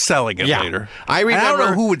because they're selling it Yeah. later. I And I don't remember-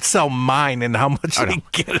 know who would sell mine and how much they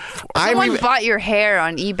get it for. Someone bought your hair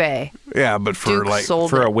on eBay. Yeah, but for Duke like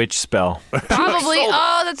sold For it. a witch spell. Probably.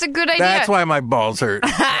 Oh, that's a good idea. that's why my balls hurt.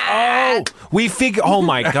 Oh, we figure. Oh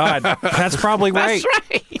my God, that's probably right.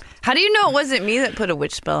 That's right. How do you know it wasn't me that put a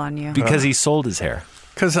witch spell on you? Because he sold his hair.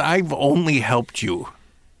 Because I've only helped you.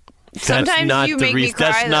 Sometimes that's not you the make me reason.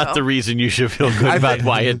 cry, That's not though. the reason you should feel good about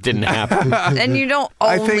why it didn't happen. And you don't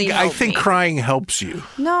only I help think me. crying helps you.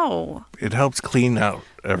 No. It helps clean out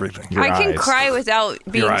everything. Your I can eyes. cry without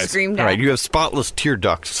being eyes. screamed All at. right, you have spotless tear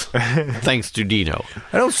ducts, thanks to Dino.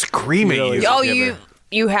 I don't scream at you. Oh,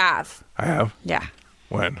 you have. I have. Yeah.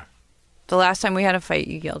 When? The last time we had a fight,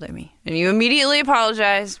 you yelled at me. And you immediately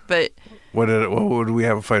apologized, but What would we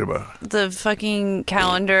have a fight about? the fucking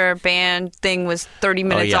calendar band thing was 30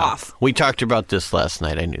 minutes off. We talked about this last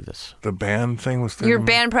night. I knew this. The band thing was 30 Your minutes?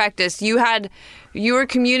 band practice, you were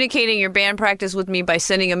communicating your band practice with me by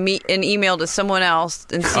sending an email to someone else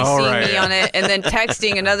and CCing right, me yeah. on it, and then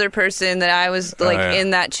texting another person that I was like yeah.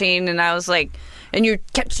 in that chain, and I was like, and you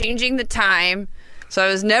kept changing the time, so I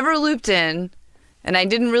was never looped in, and I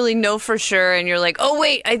didn't really know for sure, and you're like, oh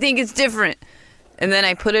wait, I think it's different, and then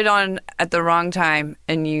I put it on at the wrong time,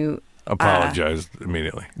 and you Apologized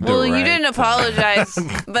immediately. well, you right didn't apologize,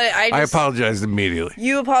 but I I just apologized immediately.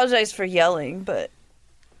 you apologized for yelling, but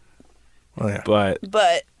Well, yeah.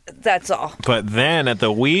 But that's all. then at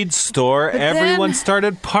the weed store, then- everyone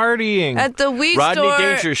started partying. At the weed Rodney store,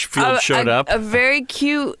 Dangerfield showed up. A very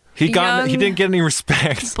cute. He young didn't get any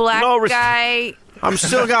respect. black No guy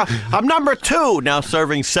I'm number 2 now,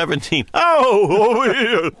 serving 17.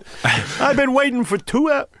 Oh, I've been waiting for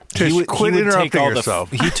 2 hours. Tish, quit interrupting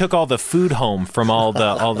yourself. He took all the food home from all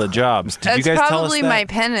the jobs. Did you That's guys tell us probably that? my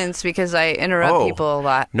penance because I interrupt people a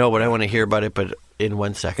lot. No, but I want to hear about it, but in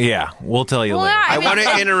 1 second. Yeah, we'll tell you Well, later. yeah, I want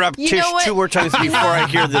to interrupt you Tish know what? 2 more times before I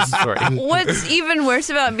hear this story. What's even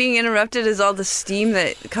worse about being interrupted is all the steam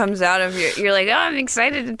that comes out of you're like, oh, I'm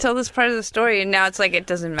excited to tell this part of the story, and now it's like, it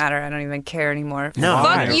doesn't matter. I don't even care anymore. No.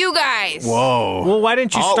 Fuck you guys. Whoa. Well, why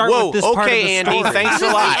didn't you start with this part of the okay, Andy, story? thanks This a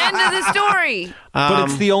is lot. the end of the story. But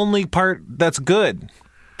it's the only part that's good.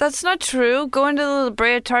 That's not true. Going to the La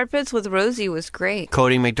Brea Tar Pits with Rosie was great.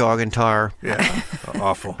 Cody McDog and Tar. Yeah.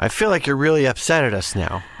 Awful. I feel like you're really upset at us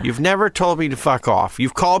now. You've never told me to fuck off.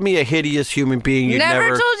 You've called me a hideous human being you'd never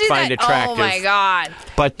told you find that. attractive. Oh my god.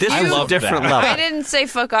 But this I is a love different that. level. I didn't say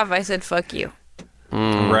fuck off. I said fuck you.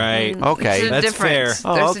 Right. Okay. There's a That's difference.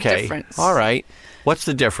 fair. Oh, There's okay. a difference. All right. What's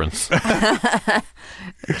the difference?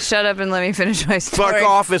 Shut up and let me finish my story. Fuck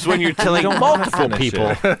off is when you're telling don't wanna multiple finish people.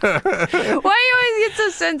 it. Why do you always get so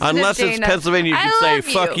sensitive, Unless it's Dana? Pennsylvania, you I can say love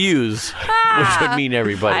fuck you. yous, which would mean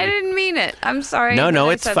everybody. I didn't mean it. I'm sorry. No, that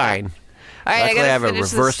I it's said fine. that. All right, Luckily, I have a finish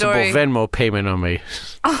the reversible story. Venmo payment on me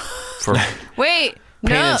for Wait,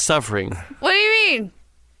 pain no. and suffering. What do you mean?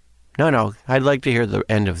 No, I'd like to hear the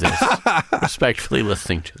end of this. Respectfully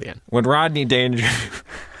listening to the end. When Rodney Danger...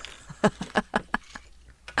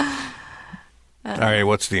 All right,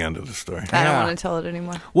 what's the end of the story? I don't want to tell it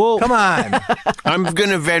anymore. Well, Come on. I'm going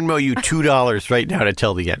to Venmo you $2 right now to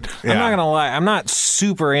tell the end. I'm not going to lie. I'm not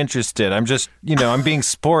super interested. I'm just, I'm being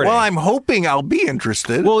sporty. Well, I'm hoping I'll be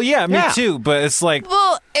interested. Well, yeah, me Yeah. too. But it's like...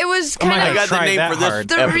 Well, it was I'm not kind I of got the try name that for this hard.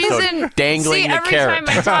 the episode. reason. Dangling see, the every carrot.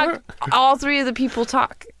 time I talk, all 3 of the people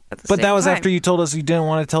talk. At the But same that was time. after you told us you didn't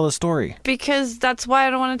want to tell the story. Because that's why I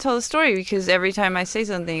don't want to tell the story. Because every time I say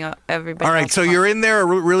something, everybody. All right, else so talks. you're in there, a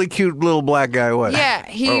really cute little black guy. What? Yeah,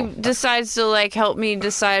 he decides to help me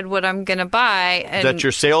decide what I'm gonna buy. And Is that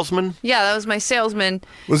your salesman? yeah, that was my salesman.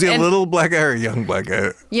 Was he a And- little black guy or a young black guy?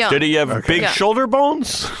 Yeah. Did he have big Yeah. shoulder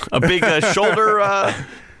bones? A big shoulder,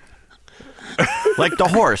 like the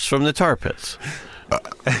horse from the tar pits.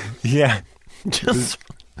 Yeah. Just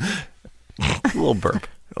a little burp.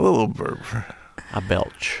 A little burp. A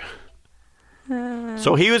belch.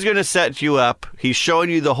 So he was going to set you up. He's showing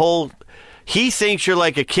you the whole... He thinks you're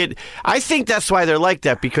like a kid. I think that's why they're like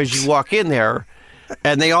that, because you walk in there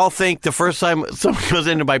and they all think the first time someone goes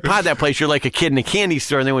into my that place, you're like a kid in a candy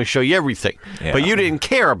store and they want to show you everything. Yeah. But you didn't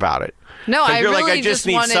care about it. No, 'Cause I you're really like, I just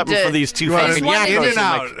need wanted something to, for these two You want fucking to wanted in yakkos. and I'm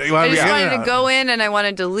out. like, You want I to be just in wanted and to out. go in and I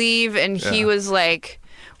wanted to leave, and he was like,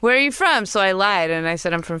 "Where are you from?" So I lied and I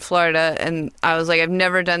said I'm from Florida, and I was like, "I've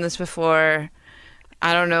never done this before.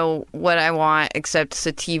 I don't know what I want except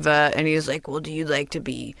sativa." And he was like, "Well, do you like to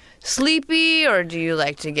be sleepy or do you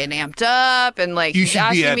like to get amped up?" And You he's should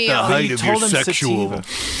asking be at me, the height you of your told him sexual.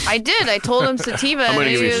 sativa. I did. I told him sativa, I'm and going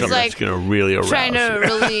to he give you was something like that's going to really arouse trying to you.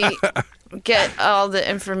 really get all the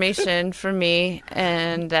information from me,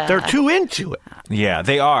 and They're too into it. Yeah,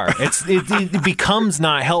 they are. It becomes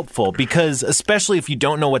not helpful because, especially if you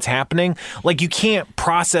don't know what's happening, like you can't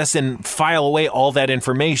process and file away all that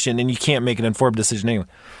information, and you can't make an informed decision anyway.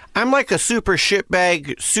 I'm like a super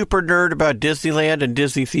shitbag, super nerd about Disneyland and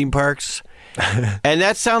Disney theme parks. And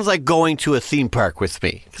that sounds like going to a theme park with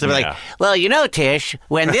me. Because I'm Yeah. like, well, Tish,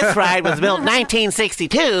 when this ride was built in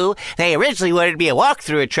 1962, they originally wanted it to be a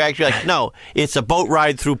walk-through attraction. You're like, no, it's a boat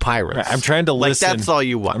ride through pirates. I'm trying to listen. Like, that's all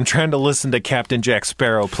you want. I'm trying to listen to Captain Jack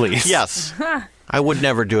Sparrow, please. Yes. I would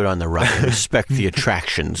never do it on the ride. I respect the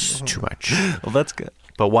attractions too much. Well, that's good.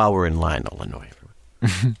 But while we're in line, I'll annoy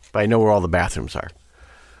everyone. But I know where all the bathrooms are.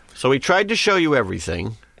 So we tried to show you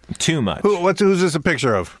everything. Too much. Who's this a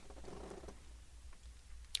picture of?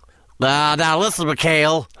 Now listen,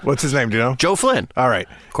 Mikhail. What's his name? Do you know? Joe Flynn. All right.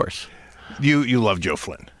 Of course. You love Joe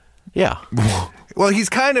Flynn. Yeah. Well, he's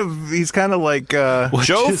kind of like Joe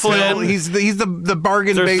Flynn. He's the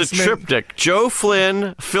bargain There's basement. the triptych. Joe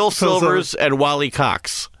Flynn, Phil Silvers, and Wally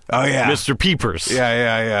Cox. Oh yeah, Mr. Peepers.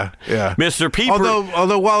 Yeah. Mr. Peepers.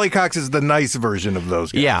 Although Wally Cox is the nice version of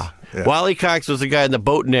those guys. Yeah. Wally Cox was the guy in the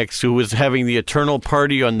boat Nicks who was having the eternal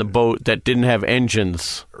party on the boat that didn't have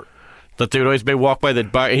engines. That they would always walk by the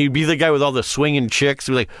bar. He'd be the guy with all the swinging chicks.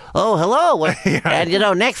 He'd be like, oh, hello.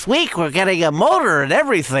 And, next week we're getting a motor and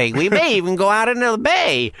everything. We may even go out into the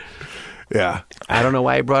bay. Yeah. I don't know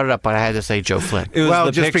why I brought it up, but I had to say Joe Flynn. It was Well,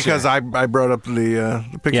 the just picture. because I brought up the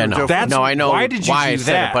picture Yeah, of no. Joe Flynn. No, I know Why did you I do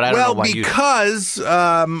said that? it, but I don't know Well, why you... because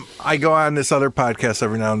I go on this other podcast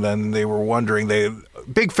every now and then. They were wondering,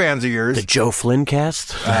 big fans of yours. The Joe Flynn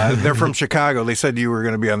cast? They're from Chicago. They said you were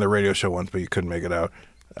going to be on the radio show once, but you couldn't make it out.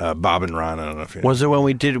 Bob and Ron. I don't know if you Was it when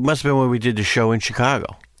we did? It must have been when we did the show in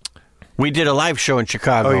Chicago. We did a live show in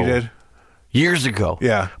Chicago. Oh, you did? Years ago.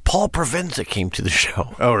 Yeah. Paul Provenza came to the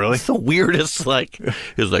show. Oh, really? It's the weirdest, like,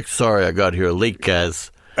 he was like, sorry, I got here late,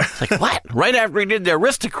 guys. It's like, what? Right after he did the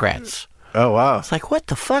Aristocrats. Oh, wow. It's like, what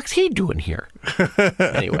the fuck's he doing here?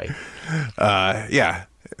 Anyway. Yeah.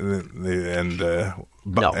 And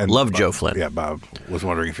love Joe Flynn. Yeah, Bob was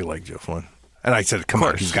wondering if you liked Joe Flynn. And I said, come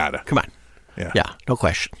on, he's got to. Come on. Yeah. No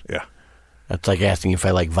question. Yeah. That's like asking if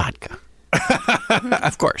I like vodka.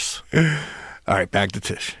 Of course. All right, back to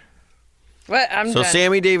Tish. What? I'm So done.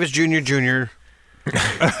 Sammy Davis Jr.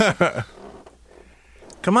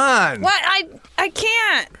 Come on. What? I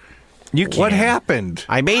can't. You can't. What happened?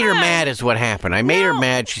 I made her mad is what happened. I made her No.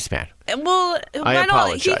 mad. She's mad. Well, why don't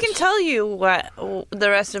apologize. he can tell you what the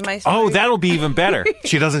rest of my story? Oh, that'll be even better.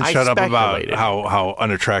 She doesn't I shut up about speculated. how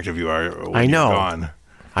unattractive you are when I know. you're gone.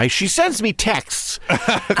 She sends me texts.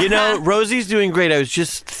 Rosie's doing great. I was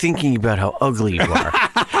just thinking about how ugly you are.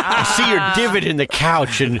 I see your divot in the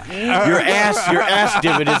couch, and your ass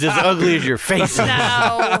divot is as ugly as your face. No,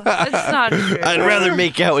 that's not true. I'd rather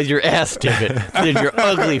make out with your ass divot than your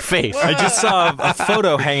ugly face. I just saw a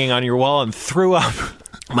photo hanging on your wall and threw up.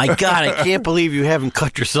 My God, I can't believe you haven't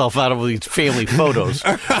cut yourself out of these family photos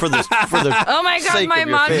for the. Oh my God, sake my of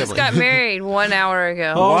your mom just family. got married 1 hour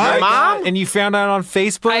ago. Oh, What? my Mom? God. And you found out on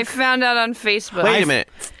Facebook? I found out on Facebook. Wait a minute.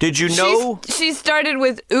 Did you know? She started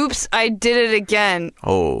with, "Oops, I did it again."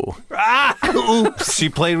 Oh, Oops. She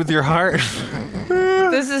played with your heart.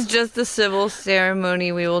 This is just the civil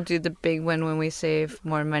ceremony. We will do the big one when we save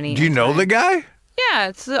more money. Do you know the guy? Yeah,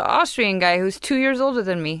 it's the Austrian guy who's 2 years older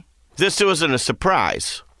than me. this wasn't a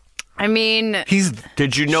surprise. I mean,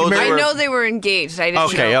 Did you know I they were? know they were engaged. I didn't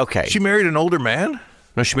Okay, know. okay. She married an older man?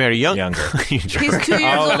 No, she married a Younger. He's 2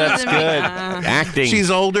 years older that's than good. me. Acting. She's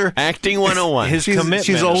older. Acting 101. His commitment.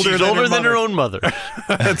 She's older She's than older her than her mother. own mother.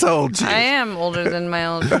 That's how old she I is. am older than my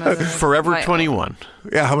older mother. Forever My- 21.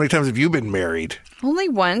 Yeah, how many times have you been married? Only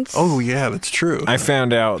once. Oh, yeah, that's true. I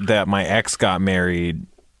found out that my ex got married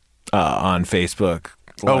on Facebook.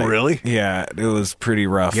 Oh, really? Yeah, it was pretty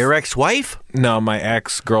rough. Your ex-wife? No, my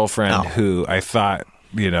ex-girlfriend Oh. who I thought,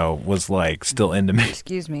 was like still into me.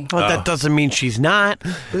 Excuse me. Well, that doesn't mean she's not.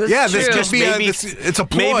 Yeah, this true. just be Maybe- it's a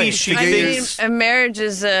ploy. maybe she to I get you- mean, a marriage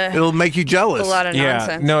is a it'll make you jealous. lot of Yeah,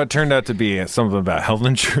 nonsense. no, it turned out to be something about health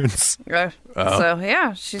insurance. So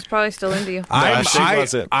yeah, she's probably still into you. She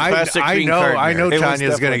wasn't. Classic green card I know marriage. It was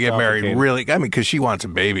Tanya's going to definitely get married complicated. really. I mean, because she wants a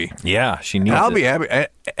baby. Yeah, she needs And I'll it. be happy.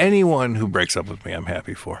 Anyone who breaks up with me, I'm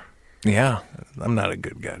happy for. Yeah, I'm not a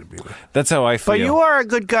good guy to be with. that's how I feel. But you are a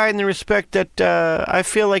good guy in the respect that I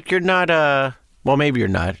feel like you're not well, maybe you're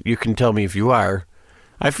not. You can tell me if you are.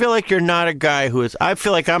 I feel like you're not a guy who is... I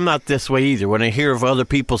feel like I'm not this way either. When I hear of other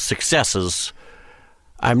people's successes,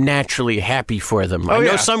 I'm naturally happy for them. I know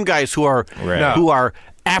yeah. some guys who are Right. who are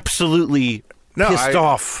absolutely No, pissed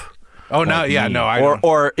off. Oh, no, yeah, no, I don't.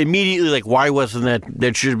 Or immediately like, why wasn't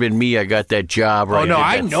that should have been me? I got that job. Or Oh, no, did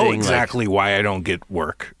I that know thing. exactly why I don't get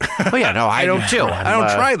work. Like, oh, yeah, no, I don't too. I don't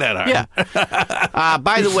try that hard. Yeah.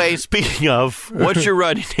 By the way, speaking of, what's your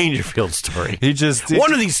Rodney Dangerfield story? He just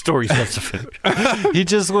One of these stories has to finish. he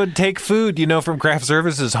just would take food, from craft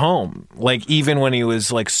services home. Like even when he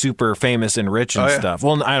was like super famous and rich and Oh, yeah. stuff.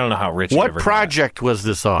 Well, I don't know how rich. he What ever got. project was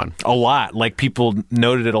this on? A lot. Like people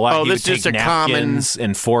noted it a lot. Oh, He this would is take a common- napkins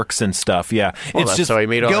and forks and stuff. Yeah, Well, that's how he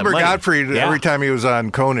made all Gilbert that money. Gottfried, Yeah. every time he was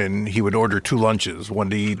on Conan, he would order 2 lunches, one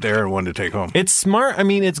to eat there and one to take home. It's smart. I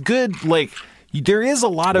mean, it's good. Like there is a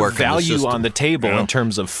lot of Work in the value system. on the table in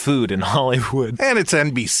terms of food in Hollywood. And it's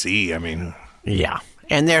NBC. I mean, Yeah.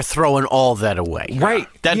 And they're throwing all that away. Right.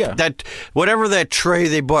 Yeah. That whatever that tray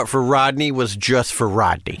they bought for Rodney was just for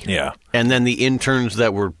Rodney. Yeah. And then the interns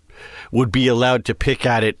that would be allowed to pick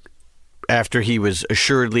at it after he was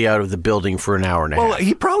assuredly out of the building for an hour and a well, half.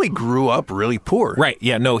 he probably grew up really poor. Right.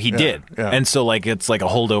 Yeah. No, he did. yeah. And so like it's like a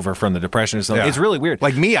holdover from the Depression or something. Yeah. It's really weird.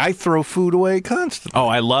 Like me, I throw food away constantly. Oh,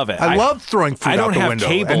 I love it. I love throwing food I don't out the have window.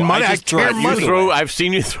 cable. And money, I just throw tear it money. usually. I've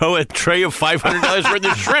seen you throw a tray of $500 worth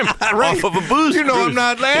of shrimp off of a booze You know I'm cruise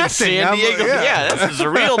not in laughing. San I'm- Diego. yeah. Yeah, this is a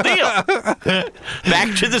real deal.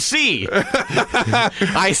 Back to the sea.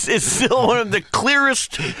 It's still one of the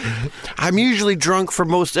clearest. I'm usually drunk for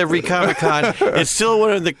most every Comic-Con. It's still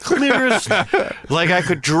one of the clearest, like I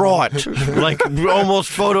could draw it, like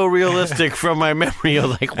almost photorealistic from my memory of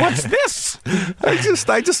like, what's this?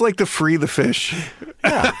 I just like to free the fish.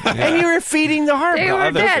 And you were feeding the harbor. They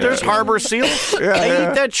were dead. There's harbor seals.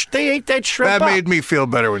 They ate that shrimp That up. made me feel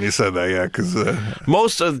better when you said that, yeah, because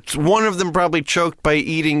One of them probably choked by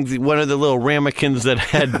eating one of the little ramekins that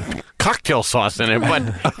had cocktail sauce in it,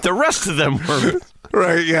 but the rest of them were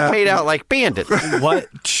Right, yeah. made out like bandits.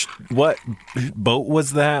 What boat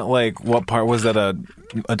was that? Like, what part was that? A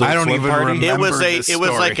adult I don't swim even party? remember. It was this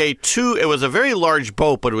like it was a very large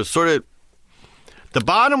boat, but it was sort of, the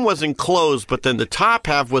bottom was enclosed, but then the top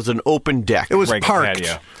half was an open deck. It was Right, parked.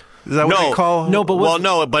 patio. Is that what they call? No,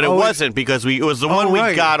 but it wasn't, because it was the one we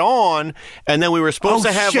right. got on, and then we were supposed Oh,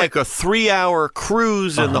 to have shit. like a 3-hour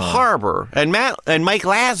cruise in the harbor, and Mike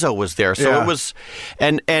Lazo was there, so Yeah. it was,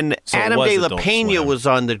 and So it Adam was De La Adult Pena Swim. was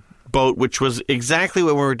on the boat, which was exactly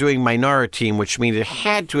when we were doing Minority Team, which means it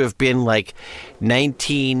had to have been like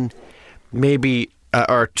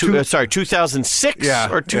 2006 Yeah,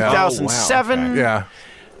 or yeah. 2007. Oh, wow, okay. Yeah.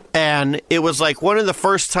 And it was like one of the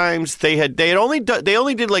first times they only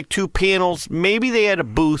did like 2 panels. Maybe they had a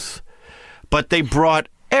booth, but they brought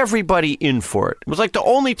everybody in for it. It was like the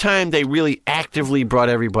only time they really actively brought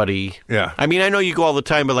everybody. Yeah. I mean, I know you go all the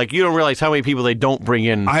time, but like you don't realize how many people they don't bring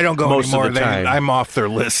in. I don't go most anymore. of the time. I'm off their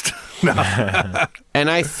list. No. And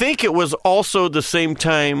I think it was also the same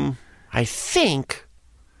time, I think,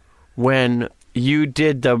 when you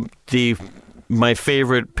did the my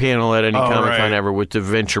favorite panel at any Comic-Con right. ever with the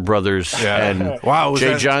Venture Brothers. Yeah. And Wow, was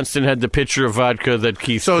Jay that- Johnston had the pitcher of vodka that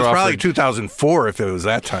Keith So it's Crawford. probably 2004 if it was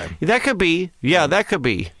that time. That could be. Yeah, that could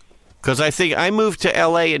be. Because I think I moved to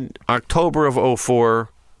L.A. in October of 2004,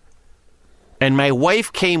 and my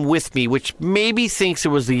wife came with me, which maybe thinks it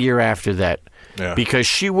was the year after that. Yeah. Because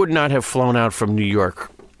she would not have flown out from New York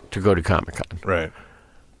to go to Comic-Con. Right.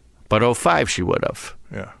 But 2005 she would have.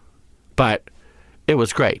 Yeah. But it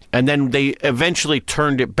was great. And then they eventually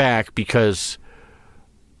turned it back because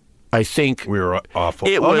I think We were awful.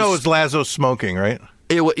 It no, was- it was Lazo smoking, right?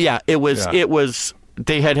 it was Yeah.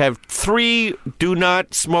 they had 3 do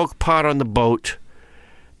not smoke pot on the boat.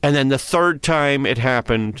 And then the third time it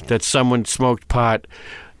happened that someone smoked pot,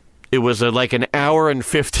 it was like an hour and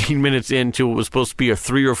 15 minutes into it was supposed to be a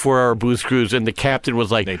 3 or 4 hour booze cruise, and the captain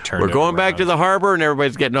was like, They turned "We're it going back around. to the harbor," and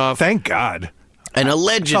everybody's getting off. Thank God. And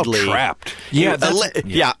allegedly, Felt trapped. Yeah,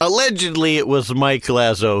 that's- allegedly it was Mike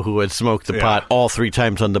Lazo who had smoked the pot all 3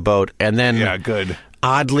 times on the boat, and then Yeah, good.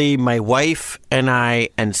 oddly, my wife and I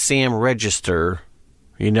and Sam Register,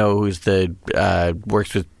 who's the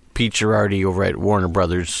works with Pete Girardi over at Warner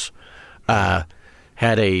Brothers, had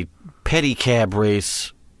a pedicab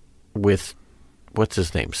race with what's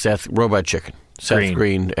his name, Seth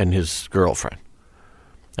Green and his girlfriend.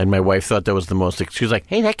 And my wife thought that was the most. She was like,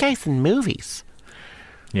 "Hey, that guy's in movies."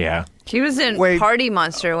 Yeah. He was in Wait. Party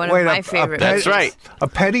Monster, one of my favorite That's movies. right. A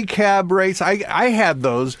pedicab race. I had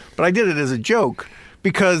those, but I did it as a joke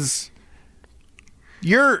because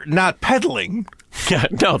you're not pedaling. Yeah,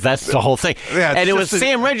 no, that's the whole thing. Yeah, it's and it was just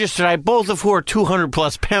Sam Register, I both of who are 200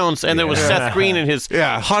 plus pounds, and there was Seth Green and his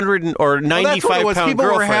 100 or 95 Well, that's what it was. pound People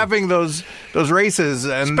girlfriend. were having those races,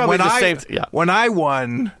 and probably when the same yeah. when I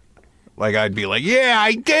won, like I'd be like, "Yeah,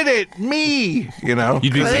 I did it, me," You'd be Well,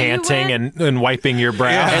 you panting win. and wiping your brow.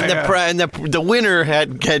 Yeah. And the winner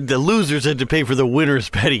had the losers had to pay for the winner's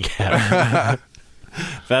pedicab.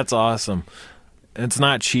 That's awesome. It's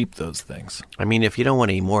not cheap, those things. I mean, if you don't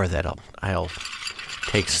want any more of that, I'll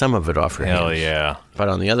take some of it off your Hell hands. yeah. But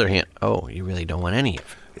on the other hand, you really don't want any of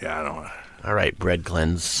it. Yeah, I don't. All right, bread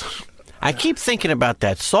cleanse. I keep thinking about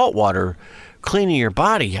that salt water cleaning your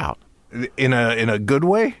body out. In a good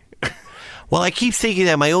way. Well, I keep thinking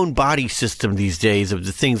that my own body system these days of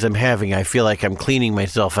the things I'm having, I feel like I'm cleaning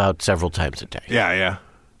myself out several times a day, Yeah, yeah.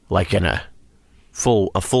 like in a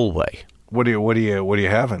full way. What are you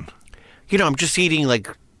having? I'm just eating like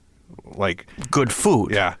Like, good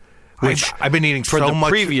food. yeah. Which, I've been eating for so the much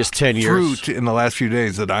previous 10 years- fruit in the last few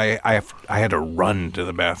days that I had to run to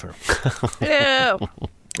the bathroom. Ew.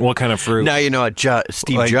 What kind of fruit? Now you know how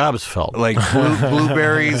Steve Like- Jobs felt. Like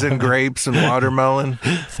blueberries and grapes and watermelon.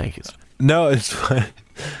 Thank you. No, it's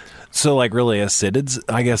so like really acidic.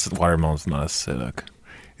 I guess watermelon's not acidic.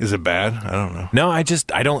 Is it bad? I don't know. No, I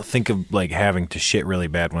don't think of like having to shit really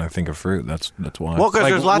bad when I think of fruit. That's why. Well, because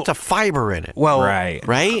Like, there's lots of fiber in it. Well, Right.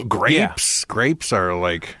 Right? grapes are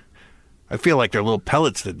like, I feel like they're little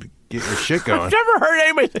pellets that get your shit going. Never heard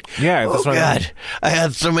anybody. Yeah, Oh that's what I mean. God! I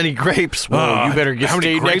had so many grapes. Whoa, you better how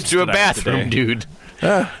many stay grapes next to a did I have bathroom, today? dude.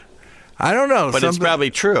 I don't know. But it's Something-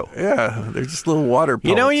 probably true. yeah, they're just little water pellets.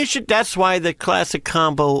 You know, you should. That's why the classic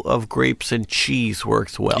combo of grapes and cheese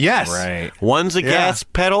works well. Yes. Right. One's a Yeah. gas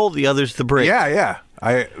pedal, the other's the brake. Yeah, yeah.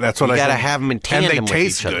 That's what You I gotta think. have 'em in and tandem they with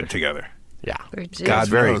taste each other. good together. Yeah. God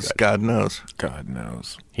very knows. good. God knows. God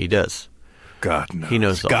knows. He does. God knows. He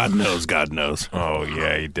knows all. God knows. God knows. Oh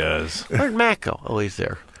yeah, he does. Where'd Matt go? Oh, he's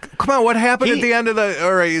there. Come on, what happened He- at the end of the?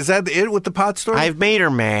 All right, is that it with the pot story? I've made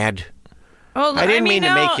her mad. Well, I didn't mean to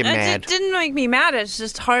no, make you mad. It didn't make me mad. It's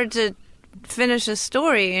just hard to finish a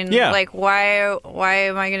story, and Yeah. like why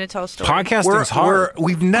am I going to tell a story? Podcasting's hard.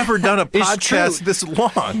 We've never done a It's podcast true. this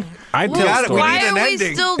long. I We tell got it. We stories Why need an are we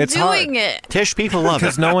ending. still It's doing hard. it? Tish, people love it.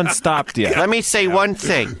 because no one stopped yet. Let me say one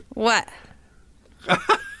thing. What?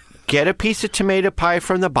 Get a piece of tomato pie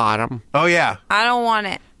from the bottom. Oh yeah. I don't want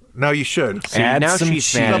it. No, you should. See, Add now some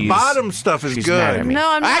she's mad. The cheese. bottom stuff is She's mad at good. me.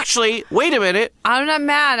 No, I'm not. Actually, wait a minute. I'm not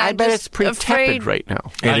mad. I I'm bet just it's pretty afraid. tepid right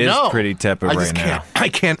now. It I is know. pretty tepid I right just now.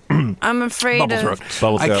 can't. I'm afraid Bubble of. throat.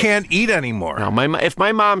 Bubble I throat. can't eat anymore. No, if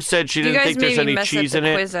my mom said she You didn't guys think there's made any me mess cheese up in the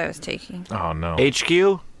it, quiz I was taking. Oh no! HQ,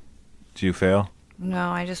 Do you fail? No,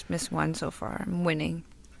 I just missed one so far. I'm winning.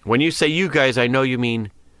 when you say you guys, I know you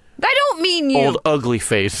mean I don't mean you. old ugly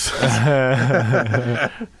face.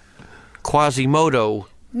 Quasimodo.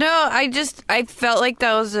 No, I felt like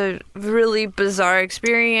that was a really bizarre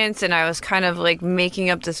experience, and I was kind of like making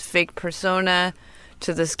up this fake persona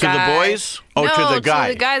to this To the guy. boys? Oh, no, to the guy.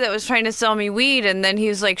 to the guy that was trying to sell me weed, and then he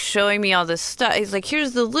was like showing me all this stuff. He's like,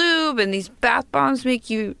 "Here's the lube, and these bath bombs make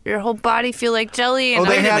your whole body feel like jelly." And Oh,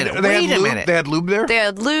 they I- had minute, they wait a had lube. minute. They had lube there. they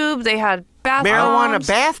had lube, they had bath Marijuana bombs.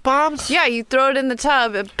 bath bombs? Yeah, you throw it in the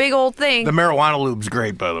tub, a big old thing. The marijuana lube's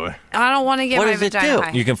great, by the way. I don't want to get What my does it vagina do?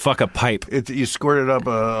 high. You can fuck a pipe. You squirt it up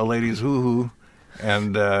a lady's hoo-hoo,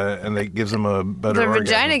 and it gives them a better Their orgasm.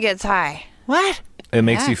 vagina gets high. What? It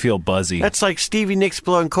makes Yeah. you feel buzzy. That's like Stevie Nicks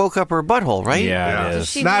blowing coke up her butthole, right? yeah, it Does is.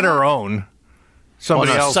 she Not do her that? own. Well,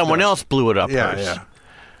 Somebody no, else. someone does. else blew it up Yeah, hers. yeah.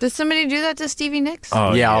 Does somebody do that to Stevie Nicks?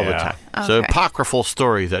 Oh, yeah, all the time. It's an Okay. apocryphal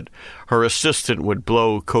story that her assistant would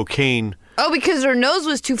blow cocaine. Oh, because her nose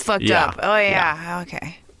was too fucked Yeah. up. Oh, yeah.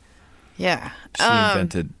 Okay. Yeah. She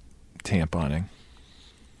invented tamponing.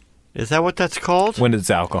 Is that what that's called? When it's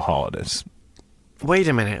alcohol, it is. Wait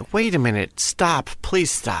a minute. Stop.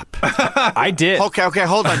 Please stop. I did. Okay,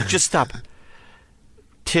 hold on. Just stop.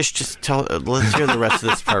 Tish, just tell. Let's hear the rest of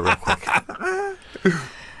this part real quick.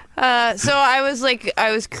 So I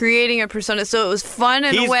was creating a persona. So it was fun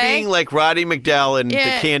in He's a way. being like Roddy McDowell in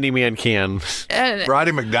Yeah. the Candyman can. and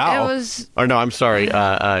Roddy it McDowell. was. Or no, I'm sorry.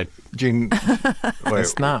 Gene. Wait,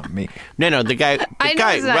 It's not me. No, the guy, I know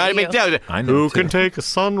it's not Roddy you. McDowell. I know Who too. can take a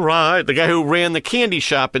sunrise? The guy who ran the candy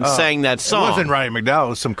shop and sang that it song. wasn't Roddy McDowell. It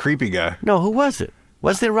was some creepy guy. No, who was it?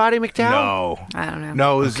 Was it Roddy McDowell? No. I don't know.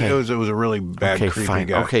 No, it was, Okay. it was a really bad Okay, creepy fine.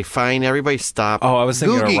 guy. Okay, fine. Everybody stop. Oh, I was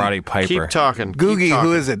thinking Googie. of Roddy Piper. Keep talking. Googie,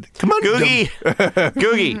 who is it? Come on, Googie.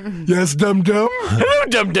 Googie. Yes, dum dum. Hello,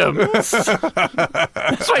 dum dum.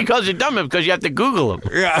 That's why he calls you dum dum, because you have to Google him.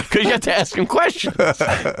 Yeah. Because you have to ask him questions.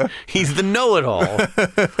 He's the know-it-all.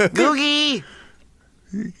 Googie.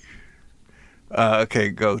 Okay,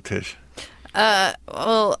 go Tish.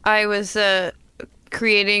 Well, I was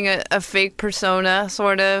creating a fake persona,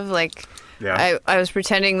 sort of like. Yeah. I was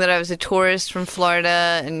pretending that I was a tourist from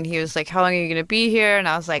Florida, and he was like, "How long are you gonna be here?" And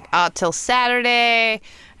I was like, "Oh, till Saturday."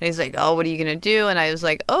 And he's like, "Oh, what are you gonna do?" And I was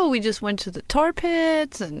like, "Oh, we just went to the tar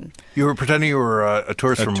pits and You were pretending you were a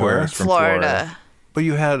tourist from where? tourist from Florida." But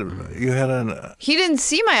you had an. He didn't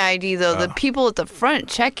see my ID though. The people at the front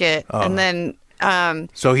check it, and then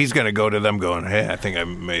So he's going to go to them going, hey, I think I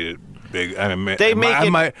made it big. They make I it,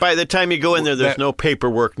 might- by the time you go in there, there's that- no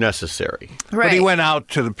paperwork necessary. right. But he went out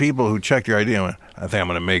to the people who checked your ID and went, I think I'm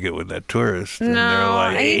going to make it with that tourist. And they're No,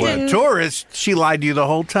 like, he well, didn't. tourist? She lied to you the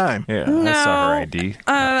whole time. Yeah, I saw her No. ID.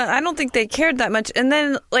 I don't think they cared that much. And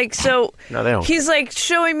then, like, so No, they don't. he's like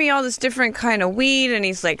showing me all this different kind of weed, and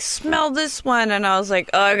he's like, "Smell this one," and I was like,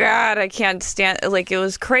 "Oh God, I can't stand." Like, it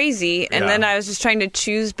was crazy. And Yeah. then I was just trying to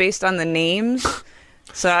choose based on the names.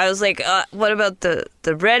 So I was like, "What about the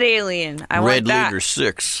red alien? I Red want that. Leaguer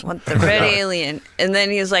 6. I want the red alien." And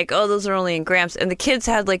then he was like, "Oh, those are only in grams." And the kids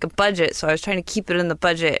had like a budget, so I was trying to keep it in the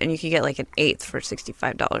budget, and you could get like an eighth for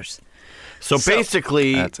 $65. So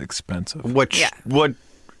basically, That's expensive. what Yeah. what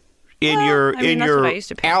in Well, your I mean, in that's your what I used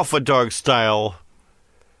to pay. alpha dog style,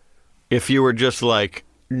 if you were just like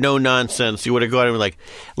no nonsense, you would have gone and been like,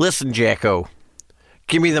 "Listen, Jacko,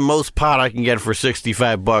 give me the most pot I can get for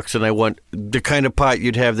 $65, and I want the kind of pot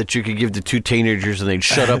you'd have that you could give to two teenagers, and they'd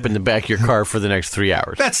shut up in the back of your car for the next 3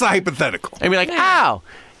 hours." That's the hypothetical. I'd be like, "Oh,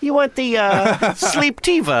 you want the Sleep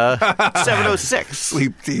Tiva 706?"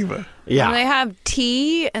 Sleep diva. Yeah. And they have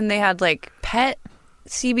tea, and they had like pet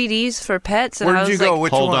CBDs for pets. And Where I did was you go? like,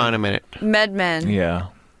 Which Hold one? on a minute. MedMen. Yeah.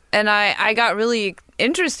 And I got really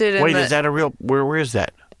interested in Wait, the, is that a real? Where is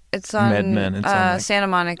that? it's on, MedMen, it's on, like- Santa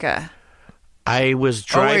Monica. I was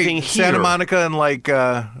Oh, wait, driving here. Santa Monica and like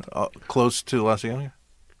close to Los Angeles?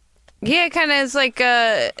 Yeah, kind of is like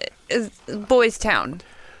is Boys Town.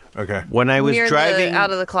 Okay. When I was near driving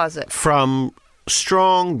out of the closet. from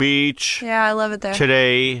Strong Beach Yeah, I love it there.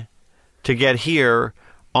 today to get here,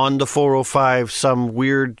 on the 405, some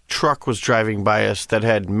weird truck was driving by us that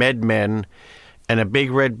had MedMen and a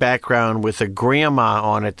big red background with a grandma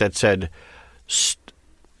on it that said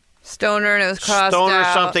Stoner, and it was crossed Stoner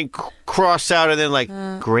out. something crossed out, and then like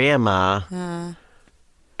grandma. And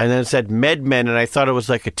then it said MedMen, and I thought it was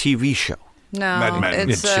like a TV show. No, MedMen.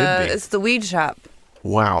 it's It should be. it's the weed shop.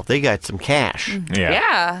 Wow, they got some cash.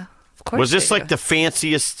 Yeah, of course. Was this they like do. the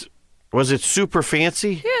fanciest? Was it super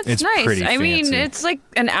fancy? Yeah, it's It's nice. pretty I mean, fancy. it's like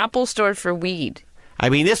an Apple store for weed. I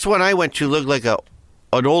mean, this one I went to looked like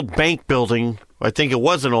an old bank building. I think it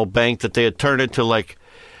was an old bank that they had turned into like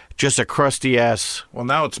just a crusty ass. Well,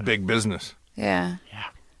 now it's big business. Yeah.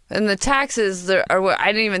 And the taxes are what I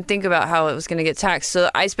didn't even think about how it was going to get taxed.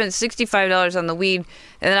 So I spent $65 on the weed,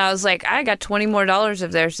 and then I was like, I got $20 more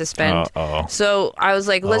of theirs to spend. Uh-oh. So I was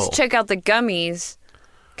like, let's Oh. check out the gummies,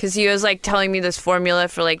 because he was like telling me this formula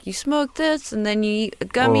for like you smoke this, and then you eat a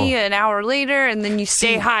gummy an hour later, and then you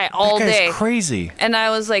stay high all that guy's day. crazy. And I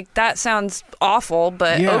was like, that sounds awful,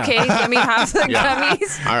 but Yeah. okay, let me have the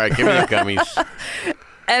gummies. All right, give me the gummies.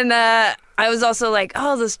 And I was also like,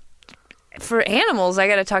 oh, this for animals, I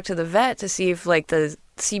got to talk to the vet to see if like the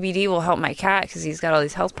CBD will help my cat because he's got all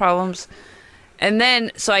these health problems. And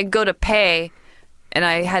then so I go to pay, and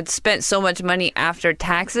I had spent so much money after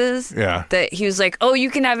taxes Yeah. that he was like, oh, you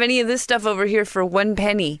can have any of this stuff over here for 1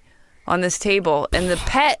 penny on this table. And the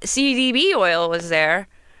pet CBD oil was there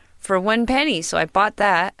for 1 penny, so I bought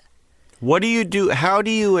that. What do you do? How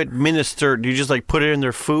do you administer? Do you just like put it in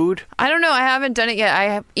their food? I don't know. I haven't done it yet. I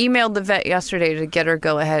have emailed the vet yesterday to get her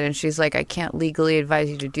go ahead, and she's like, I can't legally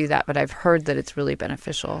advise you to do that, but I've heard that it's really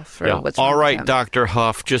beneficial for what's wrong All with right, him. Dr.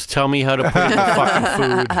 Huff, just tell me how to put it in the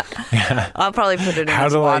fucking food. I'll probably put it in How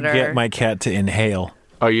his do water. I get my cat to inhale?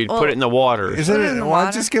 Oh, you put it in the water. Isn't Put it it? in the Why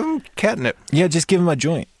water. just give him catnip? Yeah, just give him a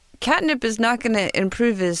joint. Catnip is not going to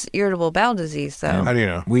improve his irritable bowel disease, though. How do you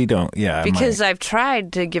know? We don't. Yeah, Because I've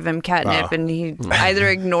tried to give him catnip, and he either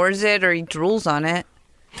ignores it or he drools on it.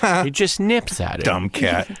 He just nips at it. Dumb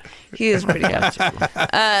cat. He is pretty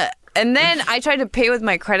good. And then I tried to pay with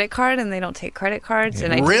my credit card, and they don't take credit cards,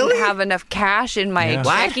 and I Really? didn't have enough cash in my Yeah.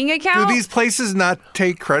 checking Do account. these places not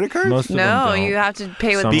take credit cards? most of them No, don't. you have to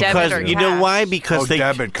pay with Some- debit Because or you know cash. why? Because they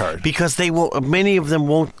debit card. Because they won't. Many of them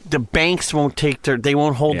won't. The banks won't take their. They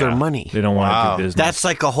won't hold their Yeah. money. They don't want Wow. to do business. That's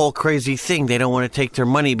like a whole crazy thing. They don't want to take their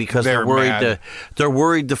money because they're They're worried. mad. They're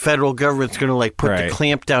worried the federal government's going to like put Right. the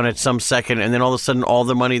clamp down at some second, and then all of a sudden, all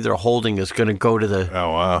the money they're holding is going to go to the.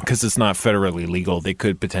 Oh, wow. because it's not federally legal. They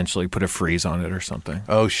could potentially put a freeze on it or something.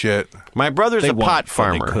 Oh, shit. My brother's They a won't, pot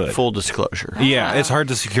but they farmer. could. Full disclosure. Yeah, it's hard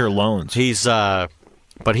to secure loans. He's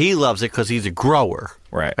but he loves it because he's a grower.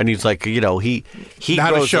 Right. And he's like, you know, he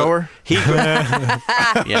Not a grows shower? He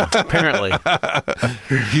yeah, apparently.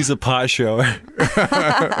 He's a pot shower.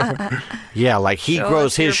 Yeah, like he Show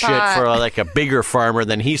grows us your his shit pot. for like a bigger farmer,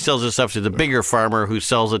 then he sells his stuff to the bigger farmer who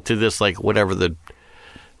sells it to this like whatever the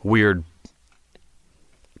weird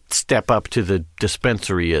step up to the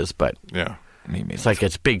dispensary is, but Yeah. it's like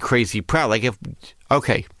it's big crazy proud. Like if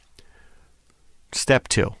okay. Step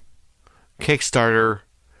 2. Kickstarter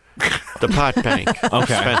the pot bank.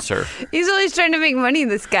 Spencer. He's always trying to make money,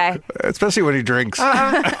 this guy. Especially when he drinks.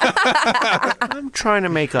 I'm trying to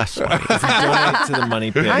make us money. Donate to the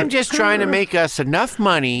money pit. I'm just trying to make us enough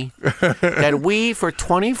money that we, for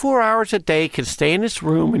 24 hours a day, can stay in this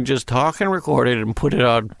room and just talk and record it and put it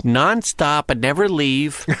on nonstop and never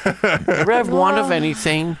leave. Never have one of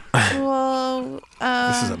anything. Well,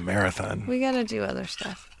 This is a marathon. we got to do other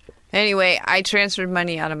stuff. Anyway, I transferred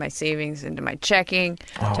money out of my savings into my checking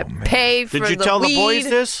to pay for Did you the tell weed. the boys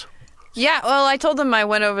this? Yeah, well, I told them I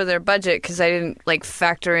went over their budget because I didn't like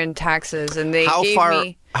factor in taxes, and they How gave far?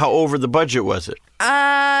 me. How over the budget was it?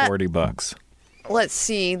 $40. Let's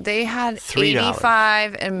see, they had $3.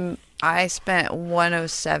 85, and I spent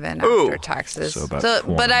 107 Ooh. after taxes. So about but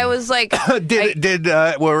 20. I was like,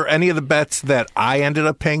 Were any of the bets that I ended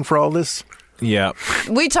up paying for all this? Yeah,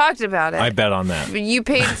 we talked about it. I bet on that. But you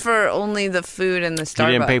paid for only the food and the Starbucks.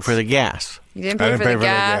 You didn't pay for the gas. You didn't I pay didn't for pay the for the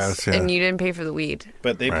gas, gas, yeah. and you didn't pay for the weed.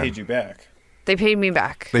 But they paid you back. They paid me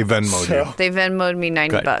back. They Venmoed you. They Venmo'd me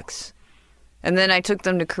 $90. Good. And then I took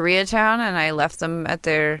them to Koreatown, and I left them at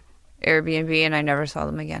their Airbnb, and I never saw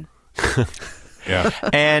them again. Yeah.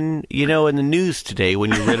 And you know, in the news today,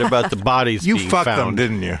 when you read about the bodies You being fucked them, found,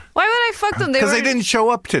 didn't you? Why would I fuck them? Because they were- didn't show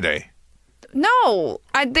up today. No,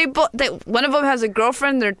 one of them has a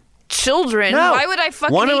girlfriend. They're children. No. Why would I fuck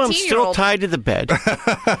One an of them's still 18-year-old? tied to the bed,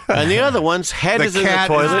 and the other one's head is in the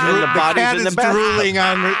toilet, and the body's in the is bathroom. drooling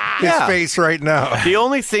on his Yeah. face right now. The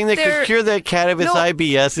only thing that They're- could cure that cat of its No.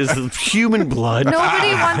 IBS is human blood.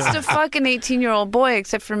 Nobody wants to fuck an 18-year-old boy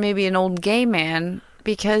except for maybe an old gay man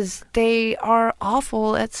because they are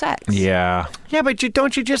awful at sex. Yeah, Yeah, but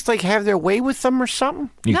don't you just like have their way with them or something?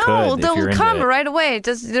 you No, could. if you're they'll into come it. right away.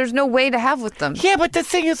 There's no way to have with them. Yeah, but the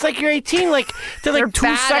thing is, like, you're 18, like, they're like They're 2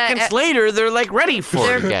 bad seconds at- later, they're like ready for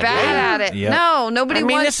They're it again. bad at it. Yeah. No, nobody I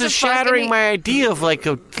mean, wants this is to fuck shattering any- my idea of what I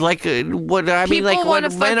mean, like People what wanna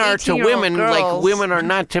fuck men are to 18-year-old women, like girls. women are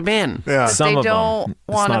not to men. Yeah. Some They of don't them.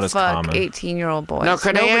 It's want not to as fuck common. 18-year-old boys. Now,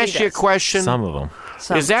 can Nobody I ask you a does. question? Some of them.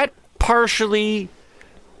 Some. Is that partially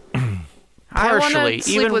I want partially, to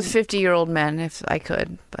sleep even- with 50-year-old men if I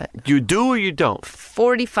could, but you do or you don't?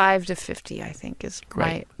 45 to 50, I think, is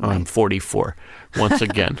Right. my I'm 44. Once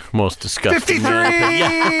again, most disgusting.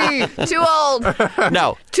 man. 53. too old,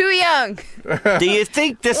 No. too young, Do you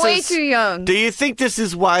think this way is too young. Do you think this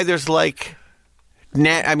is why there's like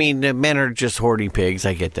I mean, the men are just hoarding pigs.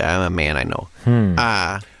 I get that. I'm a man, I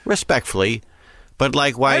know. Respectfully. But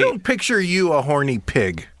like why I don't picture you a horny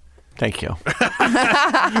pig. Thank you.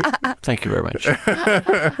 Thank you very much.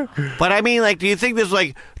 But I mean, like, do you think there's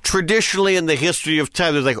like traditionally in the history of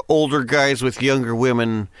time, there's like older guys with younger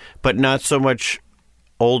women, but not so much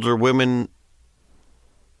older women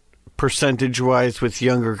percentage-wise with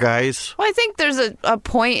younger guys? Well, I think there's a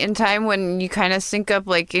point in time when you kind of sync up,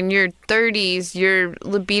 like in your 30s, your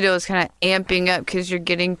libido is kind of amping up because you're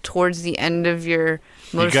getting towards the end of your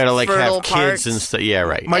most You gotta like fertile have parts. kids and stuff. Yeah,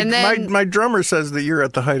 right. My, And then- my drummer says that you're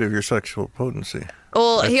at the height of your sexual potency.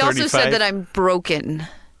 Well, At he also 35? said that I'm broken.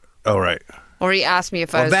 Oh, right. Or he asked me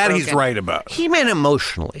if I Well, was that broken. he's right about. He meant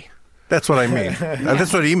emotionally. That's what I mean.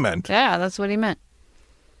 That's what he meant. Yeah, that's what he meant.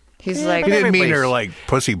 He's Yeah, like, He didn't mean Everybody's- her like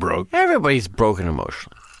pussy broke. Everybody's broken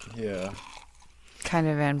emotionally. kind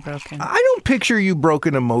of and broken. I don't picture you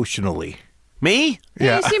broken emotionally. Me?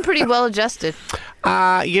 Yeah, you seem pretty well adjusted.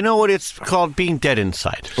 You know what it's called? Being dead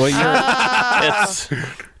inside. Well, it's,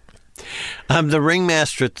 I'm the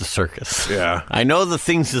ringmaster at the circus. Yeah. I know the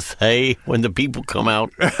things to say when the people come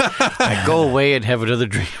out. I go away and have another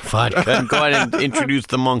drink of vodka and go ahead and introduce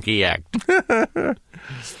the monkey act.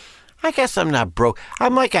 I guess I'm not broke.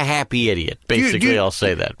 I'm like a happy idiot. Basically, I'll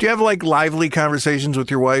say that. Do you have like lively conversations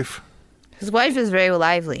with your wife? His wife is very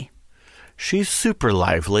lively. She's super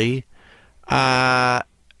lively. No.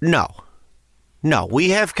 No, we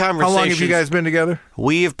have How conversations. long have you guys been together?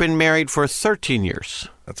 We have been married for 13 years.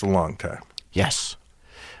 That's a long time. Yes.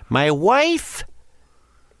 My wife,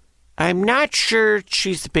 I'm not sure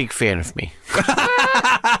she's a big fan of me.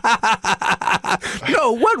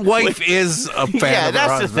 No, what wife is a fan Yeah, of her that's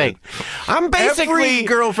the husband? thing. I'm basically... Every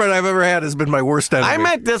girlfriend I've ever had has been my worst enemy. I'm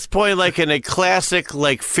at this point like in a classic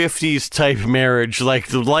like 50s type marriage, like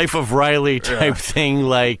the Life of Riley type thing.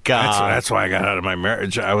 Like That's why I got out of my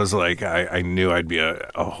marriage. I was like, I knew I'd be a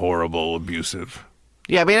horrible abusive.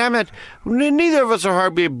 yeah, I mean, I'm not. Neither of us are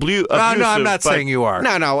hardly abusive. No, I'm not but- saying you are.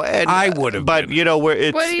 No, and, I would have but been. you know where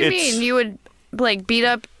it's. What do you it's, mean? You would like beat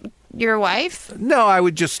up your wife? No, I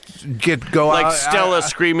would just go like out. Stella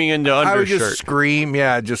screaming into undershirt. I would just scream.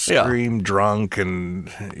 Yeah, just Yeah. scream drunk, and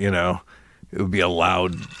it would be a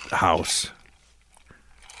loud house.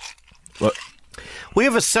 We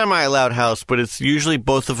have a semi-loud house, but it's usually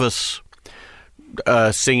both of us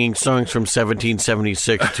singing songs from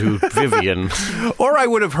 1776 to Vivian. Or I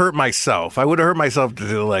would have hurt myself. I would have hurt myself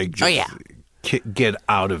to like just Oh, yeah. get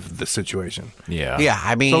out of the situation. Yeah. Yeah,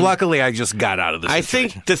 I mean, So luckily, I just got out of the I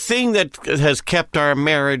situation. think the thing that has kept our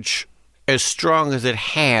marriage as strong as it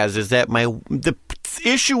has is that the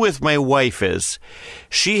issue with my wife is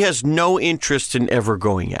she has no interest in ever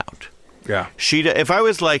going out. Yeah. If I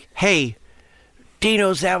was like, hey,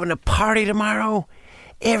 Dino's having a party tomorrow.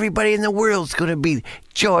 Everybody in the world's going to be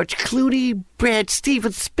George Clooney, Brad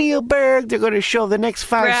Steven Spielberg. They're going to show the next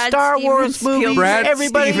 5 Brad Star Steven Wars movies. Spielberg. Brad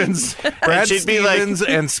Everybody. Stevens, And Brad she'd be like, Stevens,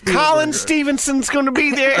 and Spielberg. Colin Stevenson's going to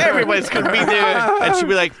be there. Everybody's going to be there. And she'd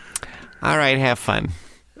be like, all right, have fun.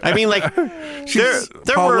 I mean, like, there were,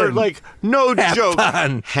 Colin, like, no have joke.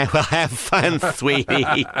 fun. Well, have fun,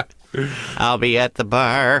 sweetie. I'll be at the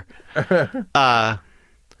bar.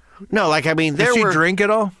 No, like, I mean, there Does she were... drink at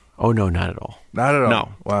all? Oh, no, not at all. Not at all.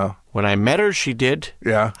 No. Wow. When I met her, she did.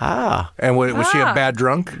 Yeah. And was she a bad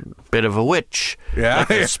drunk? Bit of a witch. Yeah.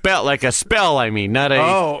 Like a spell, I mean, not a...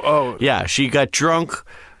 Oh. Yeah, she got drunk.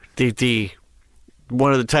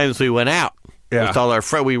 One of the times we went out with all our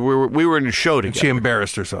friends, we were in a show together. She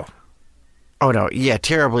embarrassed herself. Oh no, yeah,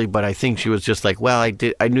 terribly. But I think she was just like, well,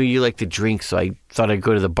 I knew you like to drink, so I thought I'd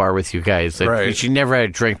go to the bar with you guys. Right. She never had a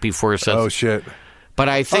drink before, so. Oh shit. But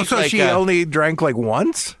I think so like, she only drank like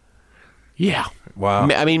once? yeah. Wow.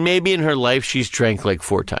 I mean, maybe in her life she's drank like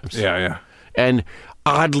 4 times. Yeah. And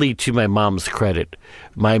oddly, to my mom's credit,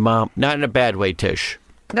 my mom, not in a bad way, Tish.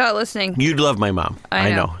 Not listening. You'd love my mom.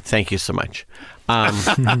 I know. Thank you so much.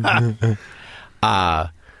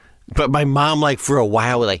 But my mom, like, for a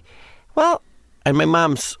while, was like, well, and my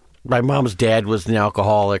mom's dad was an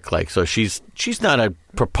alcoholic, like, so she's not a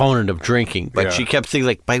proponent of drinking, but she kept saying,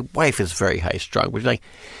 like, my wife is very high strung. But she's like,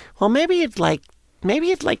 well, maybe you'd like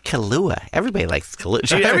Kahlua. Everybody likes Kahlua.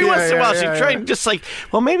 Every once in a while, she'd try and just like,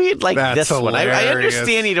 well, maybe you'd like That's this one. I hilarious.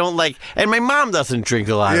 understand you don't like, and my mom doesn't drink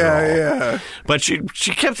a lot at all. Yeah. But she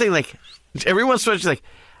kept saying, like, every once in a while, she's like,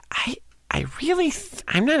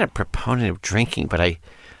 I'm not a proponent of drinking, but I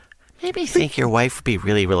maybe think your wife would be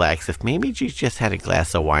really relaxed if maybe she just had a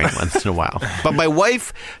glass of wine once in a while. But my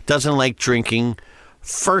wife doesn't like drinking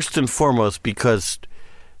first and foremost because,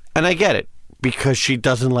 and I get it, because she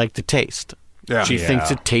doesn't like the taste. Yeah. She thinks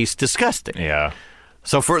it tastes disgusting. Yeah.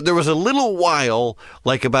 So there was a little while,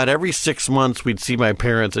 like about every 6 months, we'd see my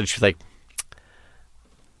parents, and she's like,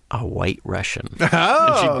 a White Russian. Oh.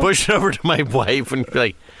 And she'd push it over to my wife and be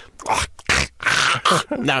like,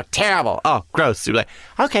 no, terrible. Oh, gross. She'd be like,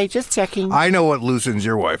 okay, just checking. I know what loosens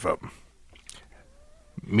your wife up.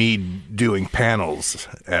 Me doing panels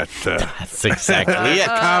at That's exactly it.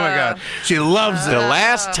 Comic-Con. She loves The it.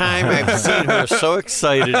 last time I've seen her so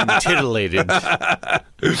excited and titillated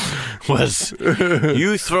was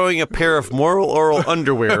you throwing a pair of Moral Oral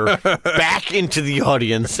underwear back into the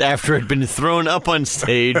audience after it had been thrown up on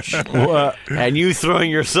stage, and you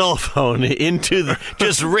throwing your cell phone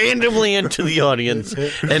just randomly into the audience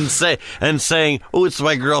and saying, "Oh, it's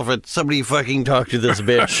my girlfriend. Somebody fucking talk to this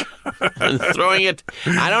bitch," and throwing it.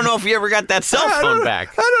 I don't know if you ever got that cell phone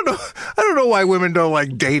back. I don't know why women don't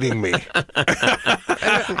like dating me.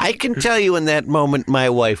 I can tell you in that moment, my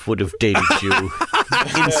wife would have dated you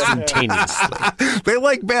instantaneously. They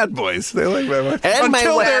like bad boys. And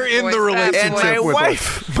Until they're in the relationship And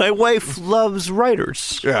with my wife loves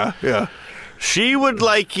writers. them. Yeah. She would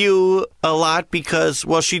like you a lot because,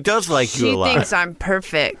 well, she does like you a She lot. thinks I'm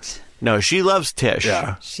perfect. No, she loves Tish.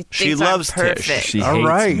 Yeah. She thinks She loves I'm perfect. Tish. She All hates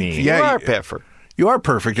right. me. Yeah. You are Pepper. You are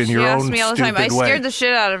perfect in She your asks own me all the time. I stupid way. scared the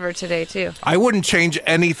shit out of her today, too. I wouldn't change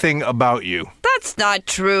anything about you. That's not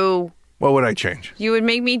true. What would I change? You would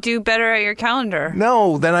make me do better at your calendar.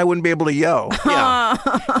 No, then I wouldn't be able to yell. Yeah.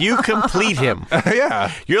 You complete him.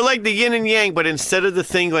 Yeah. You're like the yin and yang, but instead of the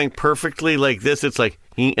thing going perfectly like this, it's like,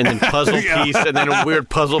 and then puzzle piece, and then a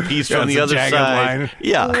weird puzzle piece Yeah, from it's the a other jagged side. line.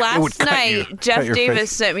 Yeah. would Last cut night, you- cut Jeff your Davis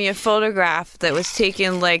face. sent me a photograph that was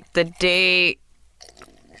taken like the day,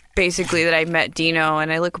 basically, that I met Dino,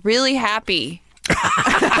 and I look really happy.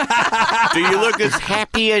 Do you look as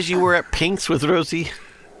happy as you were at Pink's with Rosie?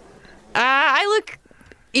 I look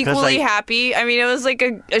equally I- happy. I mean, it was like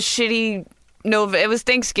a shitty it was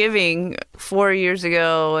Thanksgiving 4 years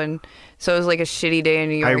ago, and so it was like a shitty day in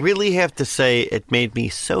New York. I really have to say it made me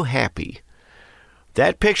so happy.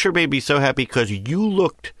 That picture made me so happy because you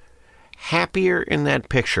looked happier in that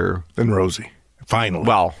picture. Then Rosie. Finally.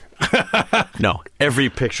 Well, no, every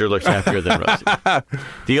picture looks happier than Rosie.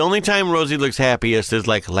 The only time Rosie looks happiest is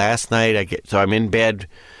like last night. I'm in bed,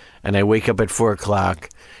 and I wake up at 4:00,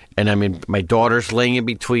 and my daughter's laying in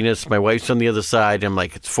between us. My wife's on the other side. I'm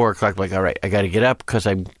like, it's 4:00. I'm like, all right, I got to get up because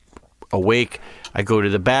I'm awake. I go to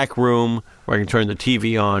the back room where I can turn the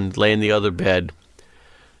TV on, lay in the other bed,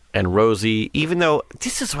 and Rosie, even though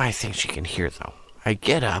this is why I think she can hear, though. I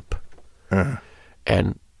get up,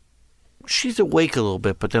 and she's awake a little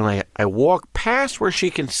bit, but then I walk past where she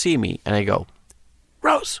can see me, and I go,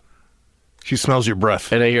 Rose. She smells your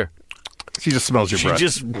breath. And I hear, She just smells your she's breath.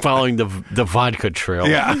 just following the vodka trail.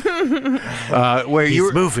 Yeah. Wait,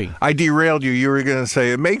 He's moving. I derailed you. You were going to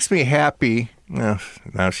say, it makes me happy. No,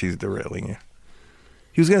 now she's derailing you.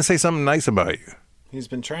 He was going to say something nice about you. He's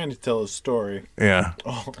been trying to tell a story. Yeah.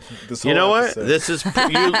 This You whole know what? episode. This is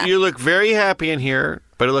you look very happy in here,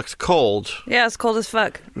 but it looks cold. Yeah, it's cold as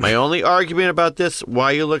fuck. My only argument about this,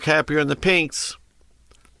 why you look happier in the pinks,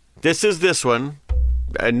 this is this one.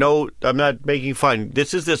 No, I'm not making fun.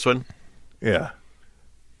 This is this one. Yeah.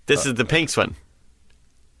 This is the pinks one.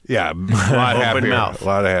 Yeah. A lot Open happier. mouth. A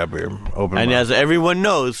lot happier. Open And mouth. as everyone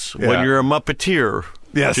knows, when Yeah. you're a Muppeteer,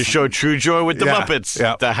 Yes. to show true joy with the Yeah. Muppets,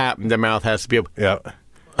 Yeah. the mouth has to be open. Yeah.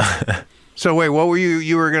 So wait, what were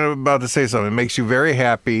you were about to say something? It makes you very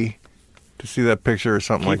happy to see that picture or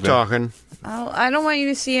something like Keep that. talking. Oh, I don't want you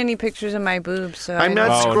to see any pictures of my boobs. So I'm not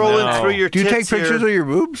Oh, scrolling no. through your Do you take tits here. pictures of your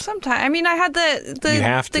boobs? Sometimes. I mean, I had the You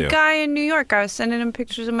have the to. guy in New York. I was sending him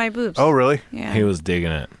pictures of my boobs. Oh, really? yeah. He was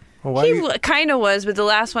digging it. Well, why do you- He kind of was, but the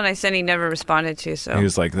last one I sent, he never responded to. So He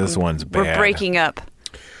was like, "This one's bad." we're breaking up.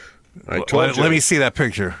 I told you. let me see that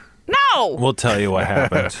picture. No. We'll tell you what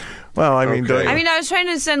happened. Well, I mean, don't you- I mean, I was trying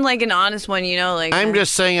to send like an honest one. You know, like I'm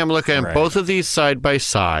just saying I'm looking at Right. both of these side by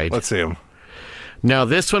side. let's see them. Now,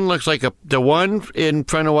 this one looks like the one in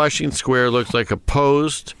front of Washington Square looks like a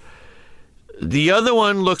posed. The other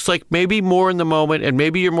one looks like maybe more in the moment, and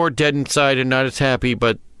maybe you're more dead inside and not as happy,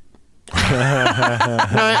 but... no,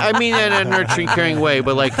 I mean that in a nurturing, caring way,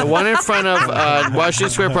 but like the one in front of Washington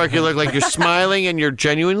Square Park, you look like you're smiling and you're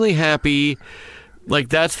genuinely happy. Like,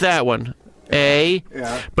 that's that one.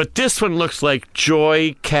 Yeah. But this one looks like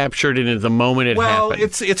joy captured in the moment it happened. Well,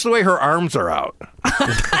 it's the way her arms are out.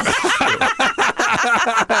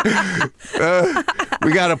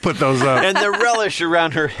 We got to put those up. And the relish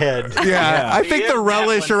around her head. Yeah, I think the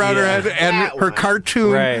relish around her head and her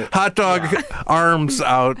cartoon hot dog arms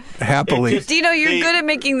out happily. Dino, you're good at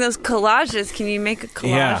making those collages. Can you make a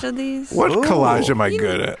collage of these? What collage am I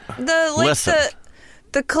good at?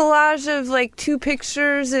 The collage of like two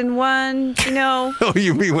pictures in one, you know. Oh,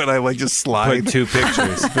 you mean when I like just slide two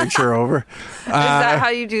pictures, picture over? Is that how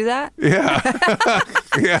you do that? Yeah,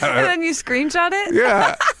 yeah. And then you screenshot it.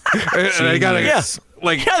 Yeah, and I gotta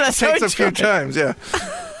that takes a few times. Yeah.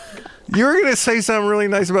 You were gonna say something really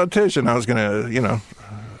nice about Tish, and I was gonna,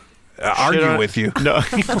 argue with you. No,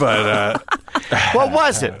 but what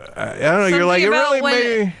was it? I don't know. You're like, it really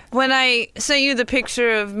made. When I sent you the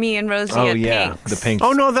picture of me and Rosie at Pink's. The pink.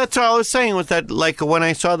 Oh no, that's all I was saying was that, like, when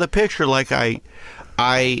I saw the picture, like I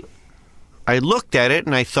looked at it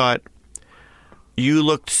and I thought, you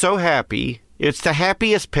looked so happy. It's the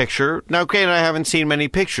happiest picture. Now, granted, I haven't seen many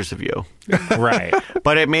pictures of you, right?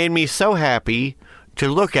 But it made me so happy to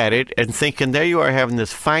look at it and thinking, there you are having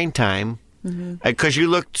this fine time, because you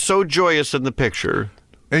looked so joyous in the picture.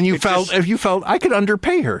 And you felt I could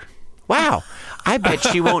underpay her. Wow. I bet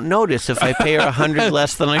she won't notice if I pay her $100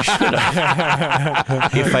 less than I should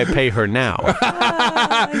have. If I pay her now.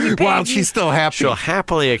 While she's still happy. She'll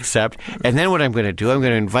happily accept. And then what I'm going to do, I'm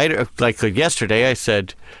going to invite her. Like yesterday, I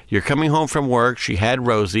said, you're coming home from work. She had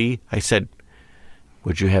Rosie. I said,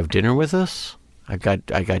 would you have dinner with us? I got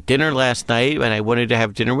dinner last night, and I wanted to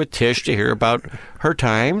have dinner with Tish to hear about her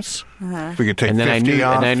times. We could take and then 50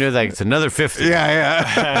 off. And I knew that it's another 50. Yeah.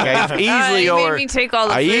 I easily made me take all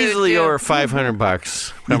the food, easily too. owe her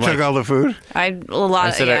 $500. You took all the food? I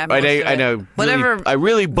know. Whatever. I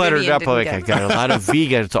really buttered Vivian up. didn't Like, get. I got a lot of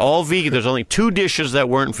vegan. It's all vegan. There's only 2 dishes that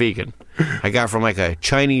weren't vegan. I got from like a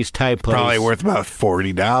Chinese Thai place. Probably worth about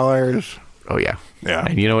 $40. Oh yeah. Yeah.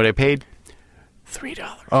 And you know what I paid? $3.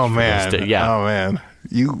 Oh man. Yeah. Oh man.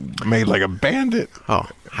 You made like a bandit. Oh,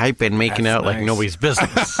 I've been making out like nobody's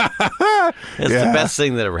business. It's the best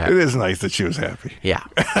thing that ever It happened. is nice that she was happy. Yeah.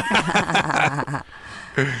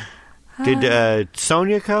 Did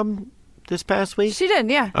Sonia come this past week? She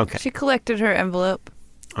did, yeah. Okay. She collected her envelope.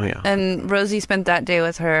 Oh yeah. And Rosie spent that day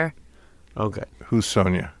with her. Okay. Who's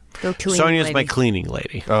Sonia? The cleaning Sonia's lady. my cleaning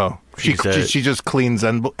lady. Oh, she just cleans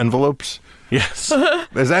envelopes. Yes.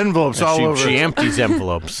 There's envelopes all over. She empties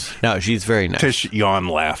envelopes. No, she's very nice. Tish yawn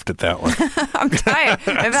laughed at that one. I'm tired.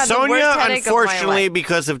 I've had the Sonia, worst headache of my unfortunately, life.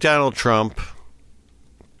 because of Donald Trump,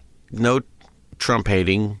 no Trump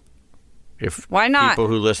hating. If Why not? people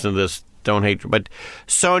who listen to this don't hate, but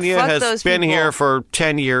Sonia Fuck has those been people. here for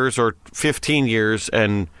 10 years or 15 years,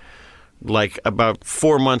 and like about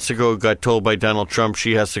 4 months ago, got told by Donald Trump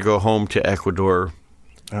she has to go home to Ecuador.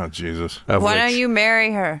 Oh Jesus! Why don't you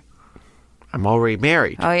marry her? I'm already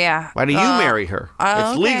married. Oh, yeah. Why do you marry her? It's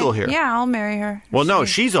okay. legal here. Yeah, I'll marry her. Well, no,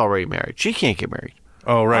 she's already married. She can't get married.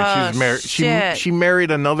 Oh right, Oh, she's married. shit. She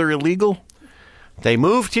married another illegal. They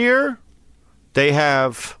moved here. They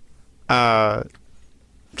have. Can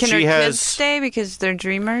she her has- kids stay because they're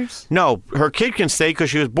dreamers? No, her kid can stay because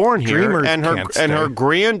she was born here, Dreamers and can't her stay.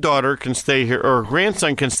 granddaughter can stay here, or her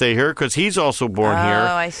grandson can stay here because he's also born here.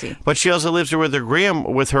 Oh, I see. But she also lives here with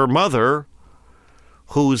her mother,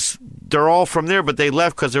 they're all from there, but they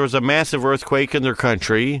left because there was a massive earthquake in their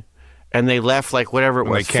country, and they left like whatever it They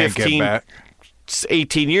was, can't 15, get back.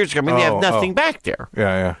 18 years ago. I mean, they have nothing back there.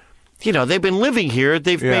 Yeah. You know, they've been living here.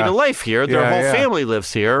 They've made a life here. Their whole family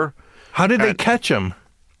lives here. How did they catch him?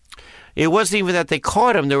 It wasn't even that they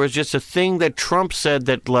caught him. There was just a thing that Trump said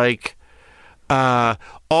that, like,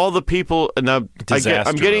 all the people. And I'm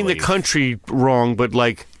getting the country wrong, but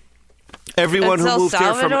like everyone It's who El moved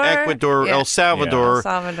here from Salvador? Ecuador, Yeah. El Salvador, El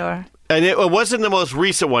Salvador. and it wasn't the most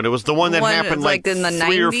recent one. It was the one that One happened like in the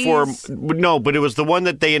 3 or 4. 90s? No, but it was the one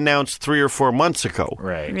that they announced 3 or 4 months ago.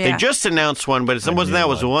 Right. Yeah. They just announced one, but it wasn't that. It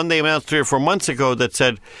was the one they announced 3 or 4 months ago that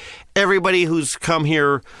said everybody who's come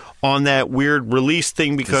here on that weird release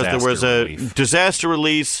thing because there was a disaster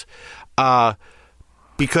release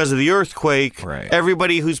because of the earthquake. Right.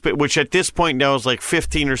 Everybody who's been, which at this point now is like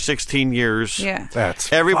 15 or 16 years. Yeah.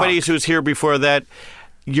 That's Everybody fucked. who's here before that,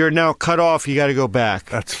 you're now cut off. You got to go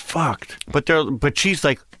back. That's fucked. But she's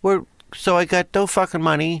like, so I got no fucking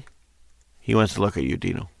money. He wants to look at you,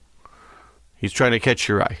 Dino. He's trying to catch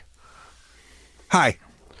your eye. Hi,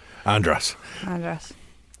 Andras.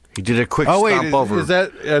 He did a quick stomp over. Is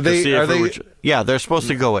that are they? Yeah, they're supposed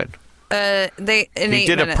to go in. He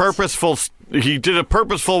did a purposeful. He did a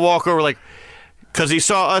purposeful walkover, like because he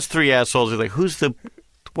saw us three assholes. He's like, "Who's the?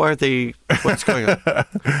 Why are they? What's going on?"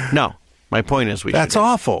 No, my point is That's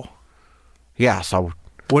awful. Yeah. So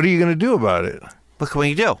what are you going to do about it? what can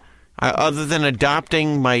we do? Other than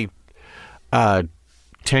adopting my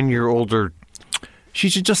 10-year-older. She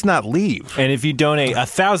should just not leave. And if you donate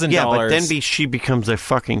 $1,000, yeah, but then she becomes a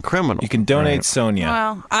fucking criminal. You can donate Sonia.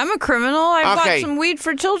 Well, I'm a criminal. I've got some weed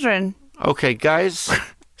for children. Okay, guys,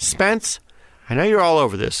 Spence, I know you're all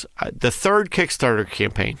over this. The third Kickstarter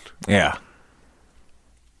campaign. Yeah.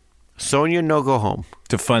 Sonia No Go Home.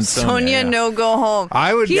 To fund Sonia No Go Home.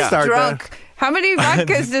 I would He's start drunk. that. How many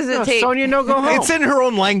vodkas does it take? Sonia No Go Home. It's in her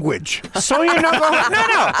own language. Sonia No Go Home.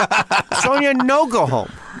 No. Sonia No Go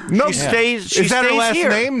Home. No, she stays. Is that her last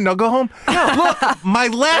name? No Go Home. No, look, my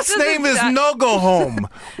last name is No Go Home.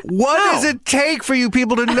 What does it take for you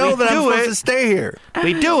people to know that I'm supposed to stay here?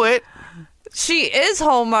 We do it. She is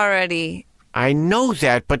home already. I know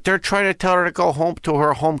that, but they're trying to tell her to go home to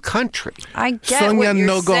her home country. I get Sonia what you're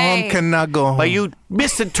No Go saying. Home cannot go home. But you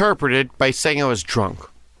misinterpreted by saying I was drunk.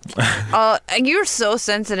 You're so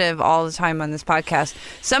sensitive all the time on this podcast.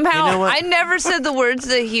 Somehow, You know what? I never said the words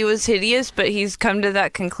that he was hideous, but he's come to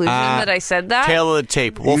that conclusion that I said that. Tail of the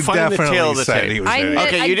tape. We'll You find the definitely tail of the said tape. he was hideous.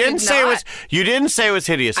 Okay, you didn't say it was. You didn't say it was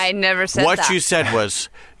hideous. I never said what that. you said was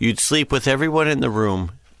you'd sleep with everyone in the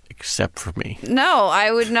room except for me. No,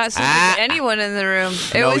 I would not sleep with anyone in the room.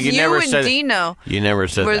 It No, was you you never and said it. Dino. You never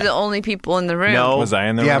said We're that. the only people in the room. No. Was I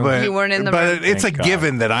in the Yeah, room? but You weren't in the but room. it's Thank a God.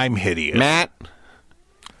 given that I'm hideous.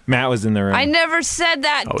 Matt was in the room. I never said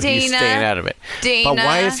that, Oh, Dana. he's staying out of it. Dana. But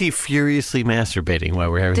why is he furiously masturbating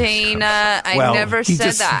while we're having this Dana, I Well, never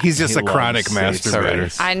said that. He's just He a chronic loves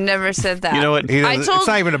masturbator. I never said that. You know what? He I doesn't- told- it's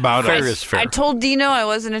not even about Fair us. is fair. I told Dino I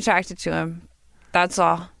wasn't attracted to him. That's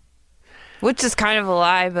all. Which is kind of a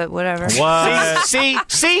lie, but whatever. What?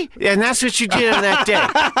 See, and that's what you did on that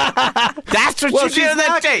day. That's what you did on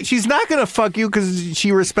that day. She's not going to fuck you because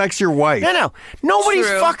she respects your wife. No, nobody's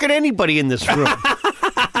True. fucking anybody in this room.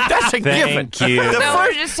 That's a given. Thank you. The No,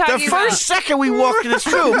 we're just talking about- first second we walked in this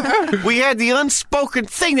room, we had the unspoken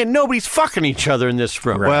thing that nobody's fucking each other in this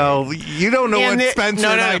room. Well, you don't know And what it- Spencer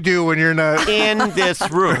no, and no. I do when you're not. In this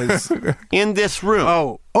room. In this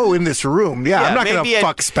room. Oh, in this room. Yeah, I'm not going maybe to at-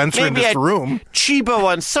 fuck Spencer in maybe this at room. Chibo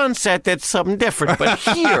on Sunset, that's something different. But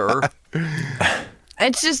here,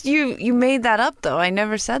 It's just you made that up, though. I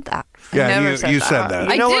never said that. I Yeah, never you said said that.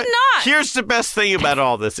 I you know did what? not. Here's the best thing about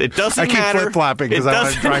all this. It doesn't I keep matter. flip-flopping 'cause It I wanna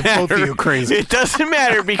doesn't drive both of matter. you crazy. It doesn't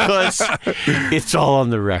matter because it's all on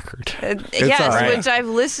the record. Yes, all right. which I've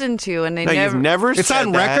listened to, and I No, never. you've never It's said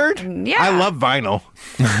on that. record? Yeah. I love vinyl.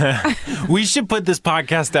 We should put this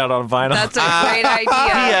podcast out on vinyl. That's a great idea.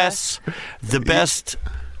 P.S. The best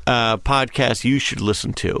podcast you should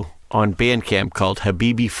listen to on Bandcamp called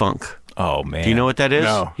Habibi Funk. Oh, man. Do you know what that is?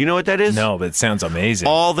 No. You know what that is? No, but it sounds amazing.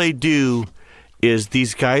 All they do is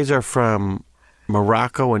these guys are from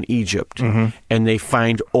Morocco and Egypt, and they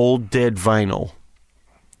find old dead vinyl,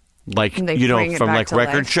 like And they bring it from back like to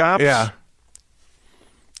record life. shops. Yeah.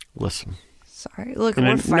 Listen, Sorry, look, And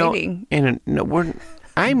we're no- fighting.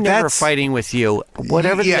 I'm never That's- fighting with you.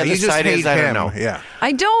 Whatever the Yeah, other you just side hate is, I him. don't know. Yeah.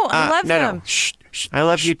 I don't. I love no, him. no. I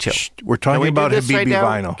love you too. We're Can talking we about do this right Habibi now?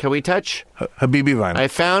 vinyl. Can we touch? Habibi vinyl. I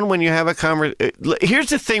found when you have a conversation. Here's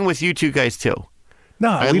the thing with you two guys too.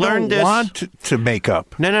 no, we learned don't this- want to make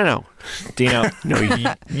up. No. Dino. No,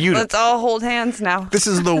 you Let's all hold hands now. This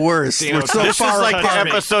is the worst. We're so this far is like the apart.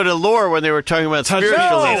 episode of Lore when they were talking about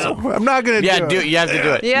spiritualism. No, I'm not going to Yeah, do it. you have to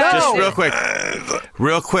do it. Yeah. Just No.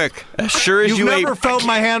 real quick. As sure as You've you never ate. felt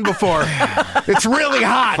my hand before. It's really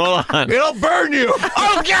hot. Hold on. It'll burn you.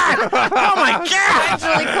 Oh God! Oh my God! It's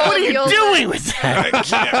really cold. What are you You'll- doing with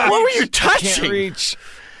that? What were you touching? reach.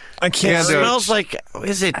 I It can't do it. smells like.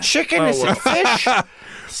 Is it chicken? Is it fish?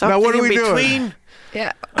 Something Now, what are in we doing? between?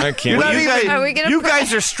 Yeah. I can't. Well, you guys, Are we gonna you put-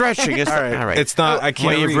 guys are stretching. It's all right. It's not. I can't.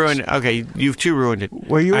 Well, you've reach. ruined it. Okay, you've two ruined it.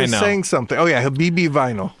 Well, you I were know. saying something. Oh, yeah, Habibi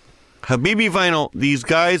vinyl. Habibi Vinyl, these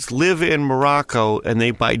guys live in Morocco and they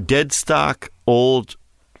buy dead stock old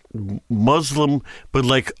Muslim, but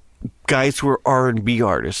like guys who are R&B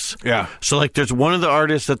artists. Yeah. So like there's one of the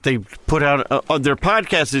artists that they put out on their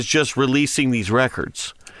podcast is just releasing these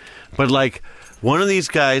records. But like one of these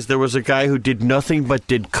guys, there was a guy who did nothing but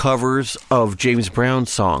did covers of James Brown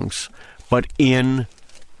songs, but in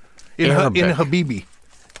In Arabic. Habibi.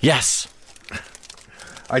 Yes.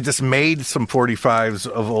 I just made some 45s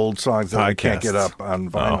of old songs that I can't get up on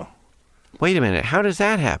vinyl. Wait a minute. How does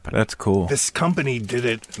that happen? That's cool. This company did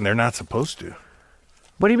it, and they're not supposed to.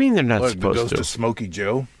 What do you mean they're not Look, supposed it goes to? to Smokey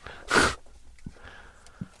Joe.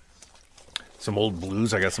 Some old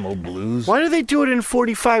blues. I got some old blues. Why do they do it in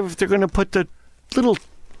 45 if they're going to put the little...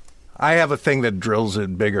 I have a thing that drills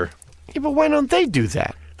it bigger. Yeah, but why don't they do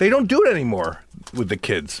that? They don't do it anymore with the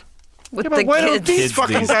kids. With But the why don't kids. these Kids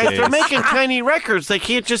fucking these guys? days. They're making tiny records. They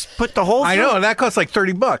can't just put the whole. I know, and that costs like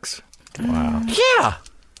 $30. Wow. Yeah.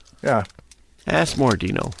 Yeah. Ask more,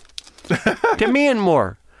 Dino. Demand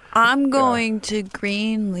more. I'm going to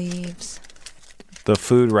Greenleaves. The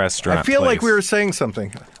food restaurant. I feel like place. we were saying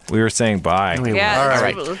something. We were saying bye. Yeah, All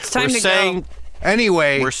right. it's time We're to saying go.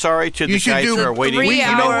 Anyway, we're sorry to the you should guys do. who are waiting. Three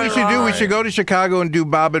You know what we should do? We hour should go to Chicago and do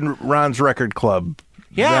Bob and Ron's Record Club.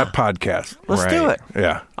 Yeah. That podcast. Let's do Right. it.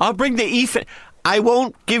 Yeah. I'll bring the Ethan. I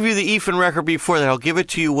won't give you the Ethan record before that. I'll give it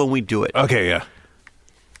to you when we do it. Okay, yeah.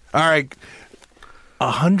 All right.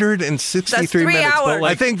 163 That's 3 minutes. hours.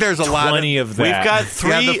 I think there's a lot of... Plenty of that. We've got three.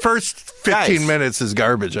 Yeah, the first 15 Guys. minutes is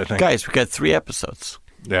garbage, I think. Guys, we've got 3 episodes.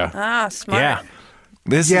 Yeah. Ah, smart. Yeah.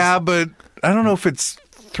 This Yeah, but I don't know if it's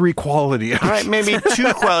 3 quality. All right, maybe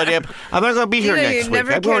 2 quality. I'm not going to be here You know, next you week.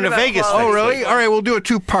 never I'm going cared to about Vegas. quality. Oh, next really? week. All right, we'll do a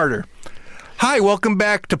 2-parter. Hi, welcome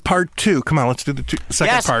back to part 2. Come on, let's do the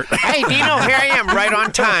second Yes. part. Hey, Dino, here I am, right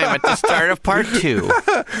on time at the start of part 2.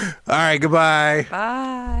 All right, goodbye.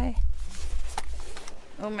 Bye.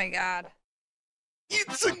 Oh my God.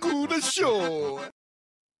 It's a good show.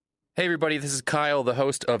 Hey everybody, this is Kyle, the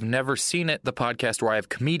host of Never Seen It, the podcast where I have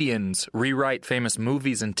comedians rewrite famous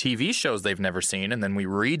movies and TV shows they've never seen, and then we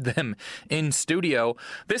read them in studio.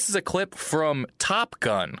 This is a clip from Top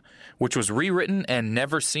Gun, which was rewritten and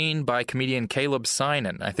never seen by comedian Caleb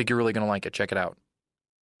Synan. I think you're really going to like it. Check it out.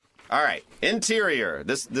 All right, interior.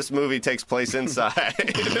 This movie takes place inside.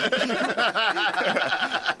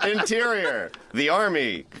 Interior, the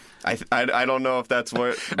army. I don't know if that's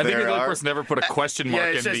what I think the other person never put a question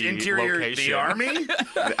mark in the interior, location. the army?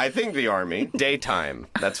 I think the army. Daytime.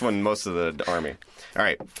 That's when most of the army. All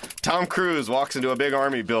right. Tom Cruise walks into a big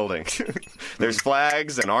army building. There's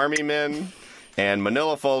flags and army men and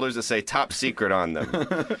manila folders that say top secret on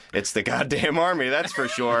them. It's the goddamn army, that's for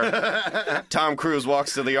sure. Tom Cruise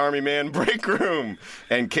walks to the army man break room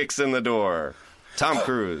and kicks in the door. Tom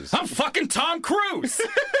Cruise. I'm fucking Tom Cruise!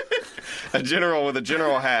 A general with a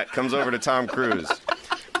general hat comes over to Tom Cruise.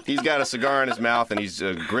 He's got a cigar in his mouth, and he's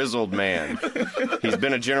a grizzled man. He's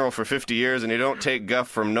been a general for 50 years, and he don't take guff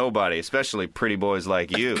from nobody, especially pretty boys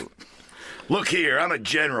like you. Look here, I'm a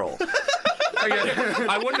general.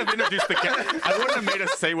 I wouldn't have introduced I wouldn't have made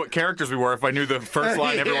us say what characters we were if I knew the first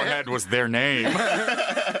line everyone had was their name.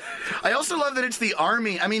 I also love that it's the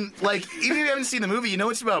army. I mean, like, even if you haven't seen the movie, you know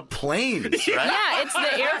it's about planes, right? Yeah, it's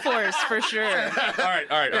the Air Force for sure. All right.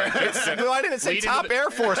 No, I didn't say top Air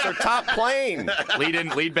Force or top plane.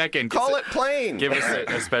 Lead back in. Call it plane. Give us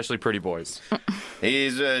especially pretty boys.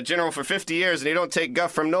 He's a general for 50 years, and he don't take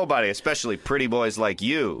guff from nobody, especially pretty boys like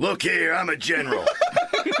you. Look here, I'm a general.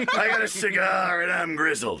 I got a cigar and I'm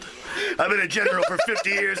grizzled. I've been a general for 50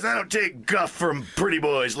 years and I don't take guff from pretty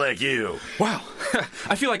boys like you. Wow.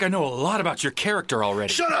 I feel like I know a lot about your character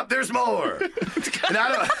already. Shut up, there's more. And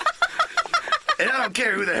I don't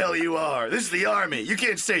care who the hell you are. This is the army. You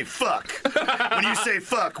can't say fuck. When you say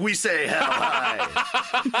fuck, we say hell high.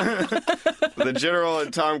 The general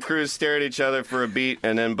and Tom Cruise stare at each other for a beat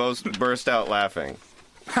and then both burst out laughing.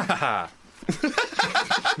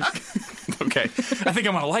 Okay, I think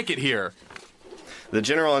I'm gonna like it here. The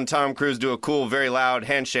general and Tom Cruise do a cool, very loud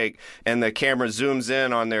handshake, and the camera zooms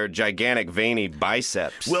in on their gigantic, veiny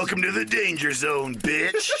biceps. Welcome to the danger zone,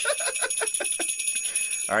 bitch.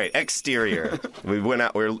 All right, exterior.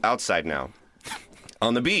 We're outside now.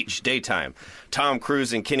 On the beach, daytime. Tom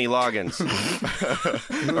Cruise and Kenny Loggins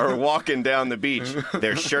are walking down the beach.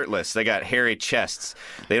 They're shirtless. They got hairy chests.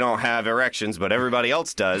 They don't have erections, but everybody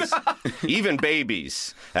else does. Even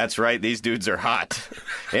babies. That's right, these dudes are hot.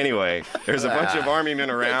 Anyway, there's a bunch of army men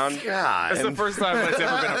around. God. That's the first time that's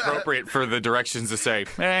ever been appropriate for the directions to say,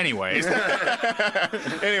 anyways.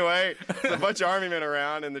 Anyway, a bunch of army men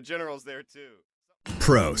around, and the general's there too.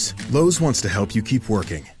 Pros. Lowe's wants to help you keep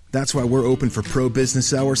working. That's why we're open for pro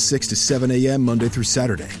business hours 6 to 7 a.m. Monday through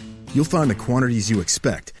Saturday. You'll find the quantities you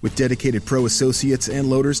expect with dedicated pro associates and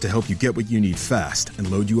loaders to help you get what you need fast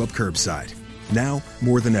and load you up curbside. Now,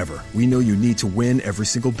 more than ever, we know you need to win every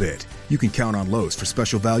single bid. You can count on Lowe's for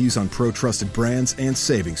special values on pro-trusted brands and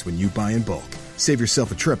savings when you buy in bulk. Save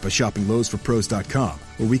yourself a trip by shopping Lowe'sForPros.com,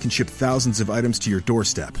 where we can ship thousands of items to your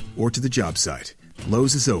doorstep or to the job site.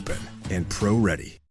 Lowe's is open and pro-ready.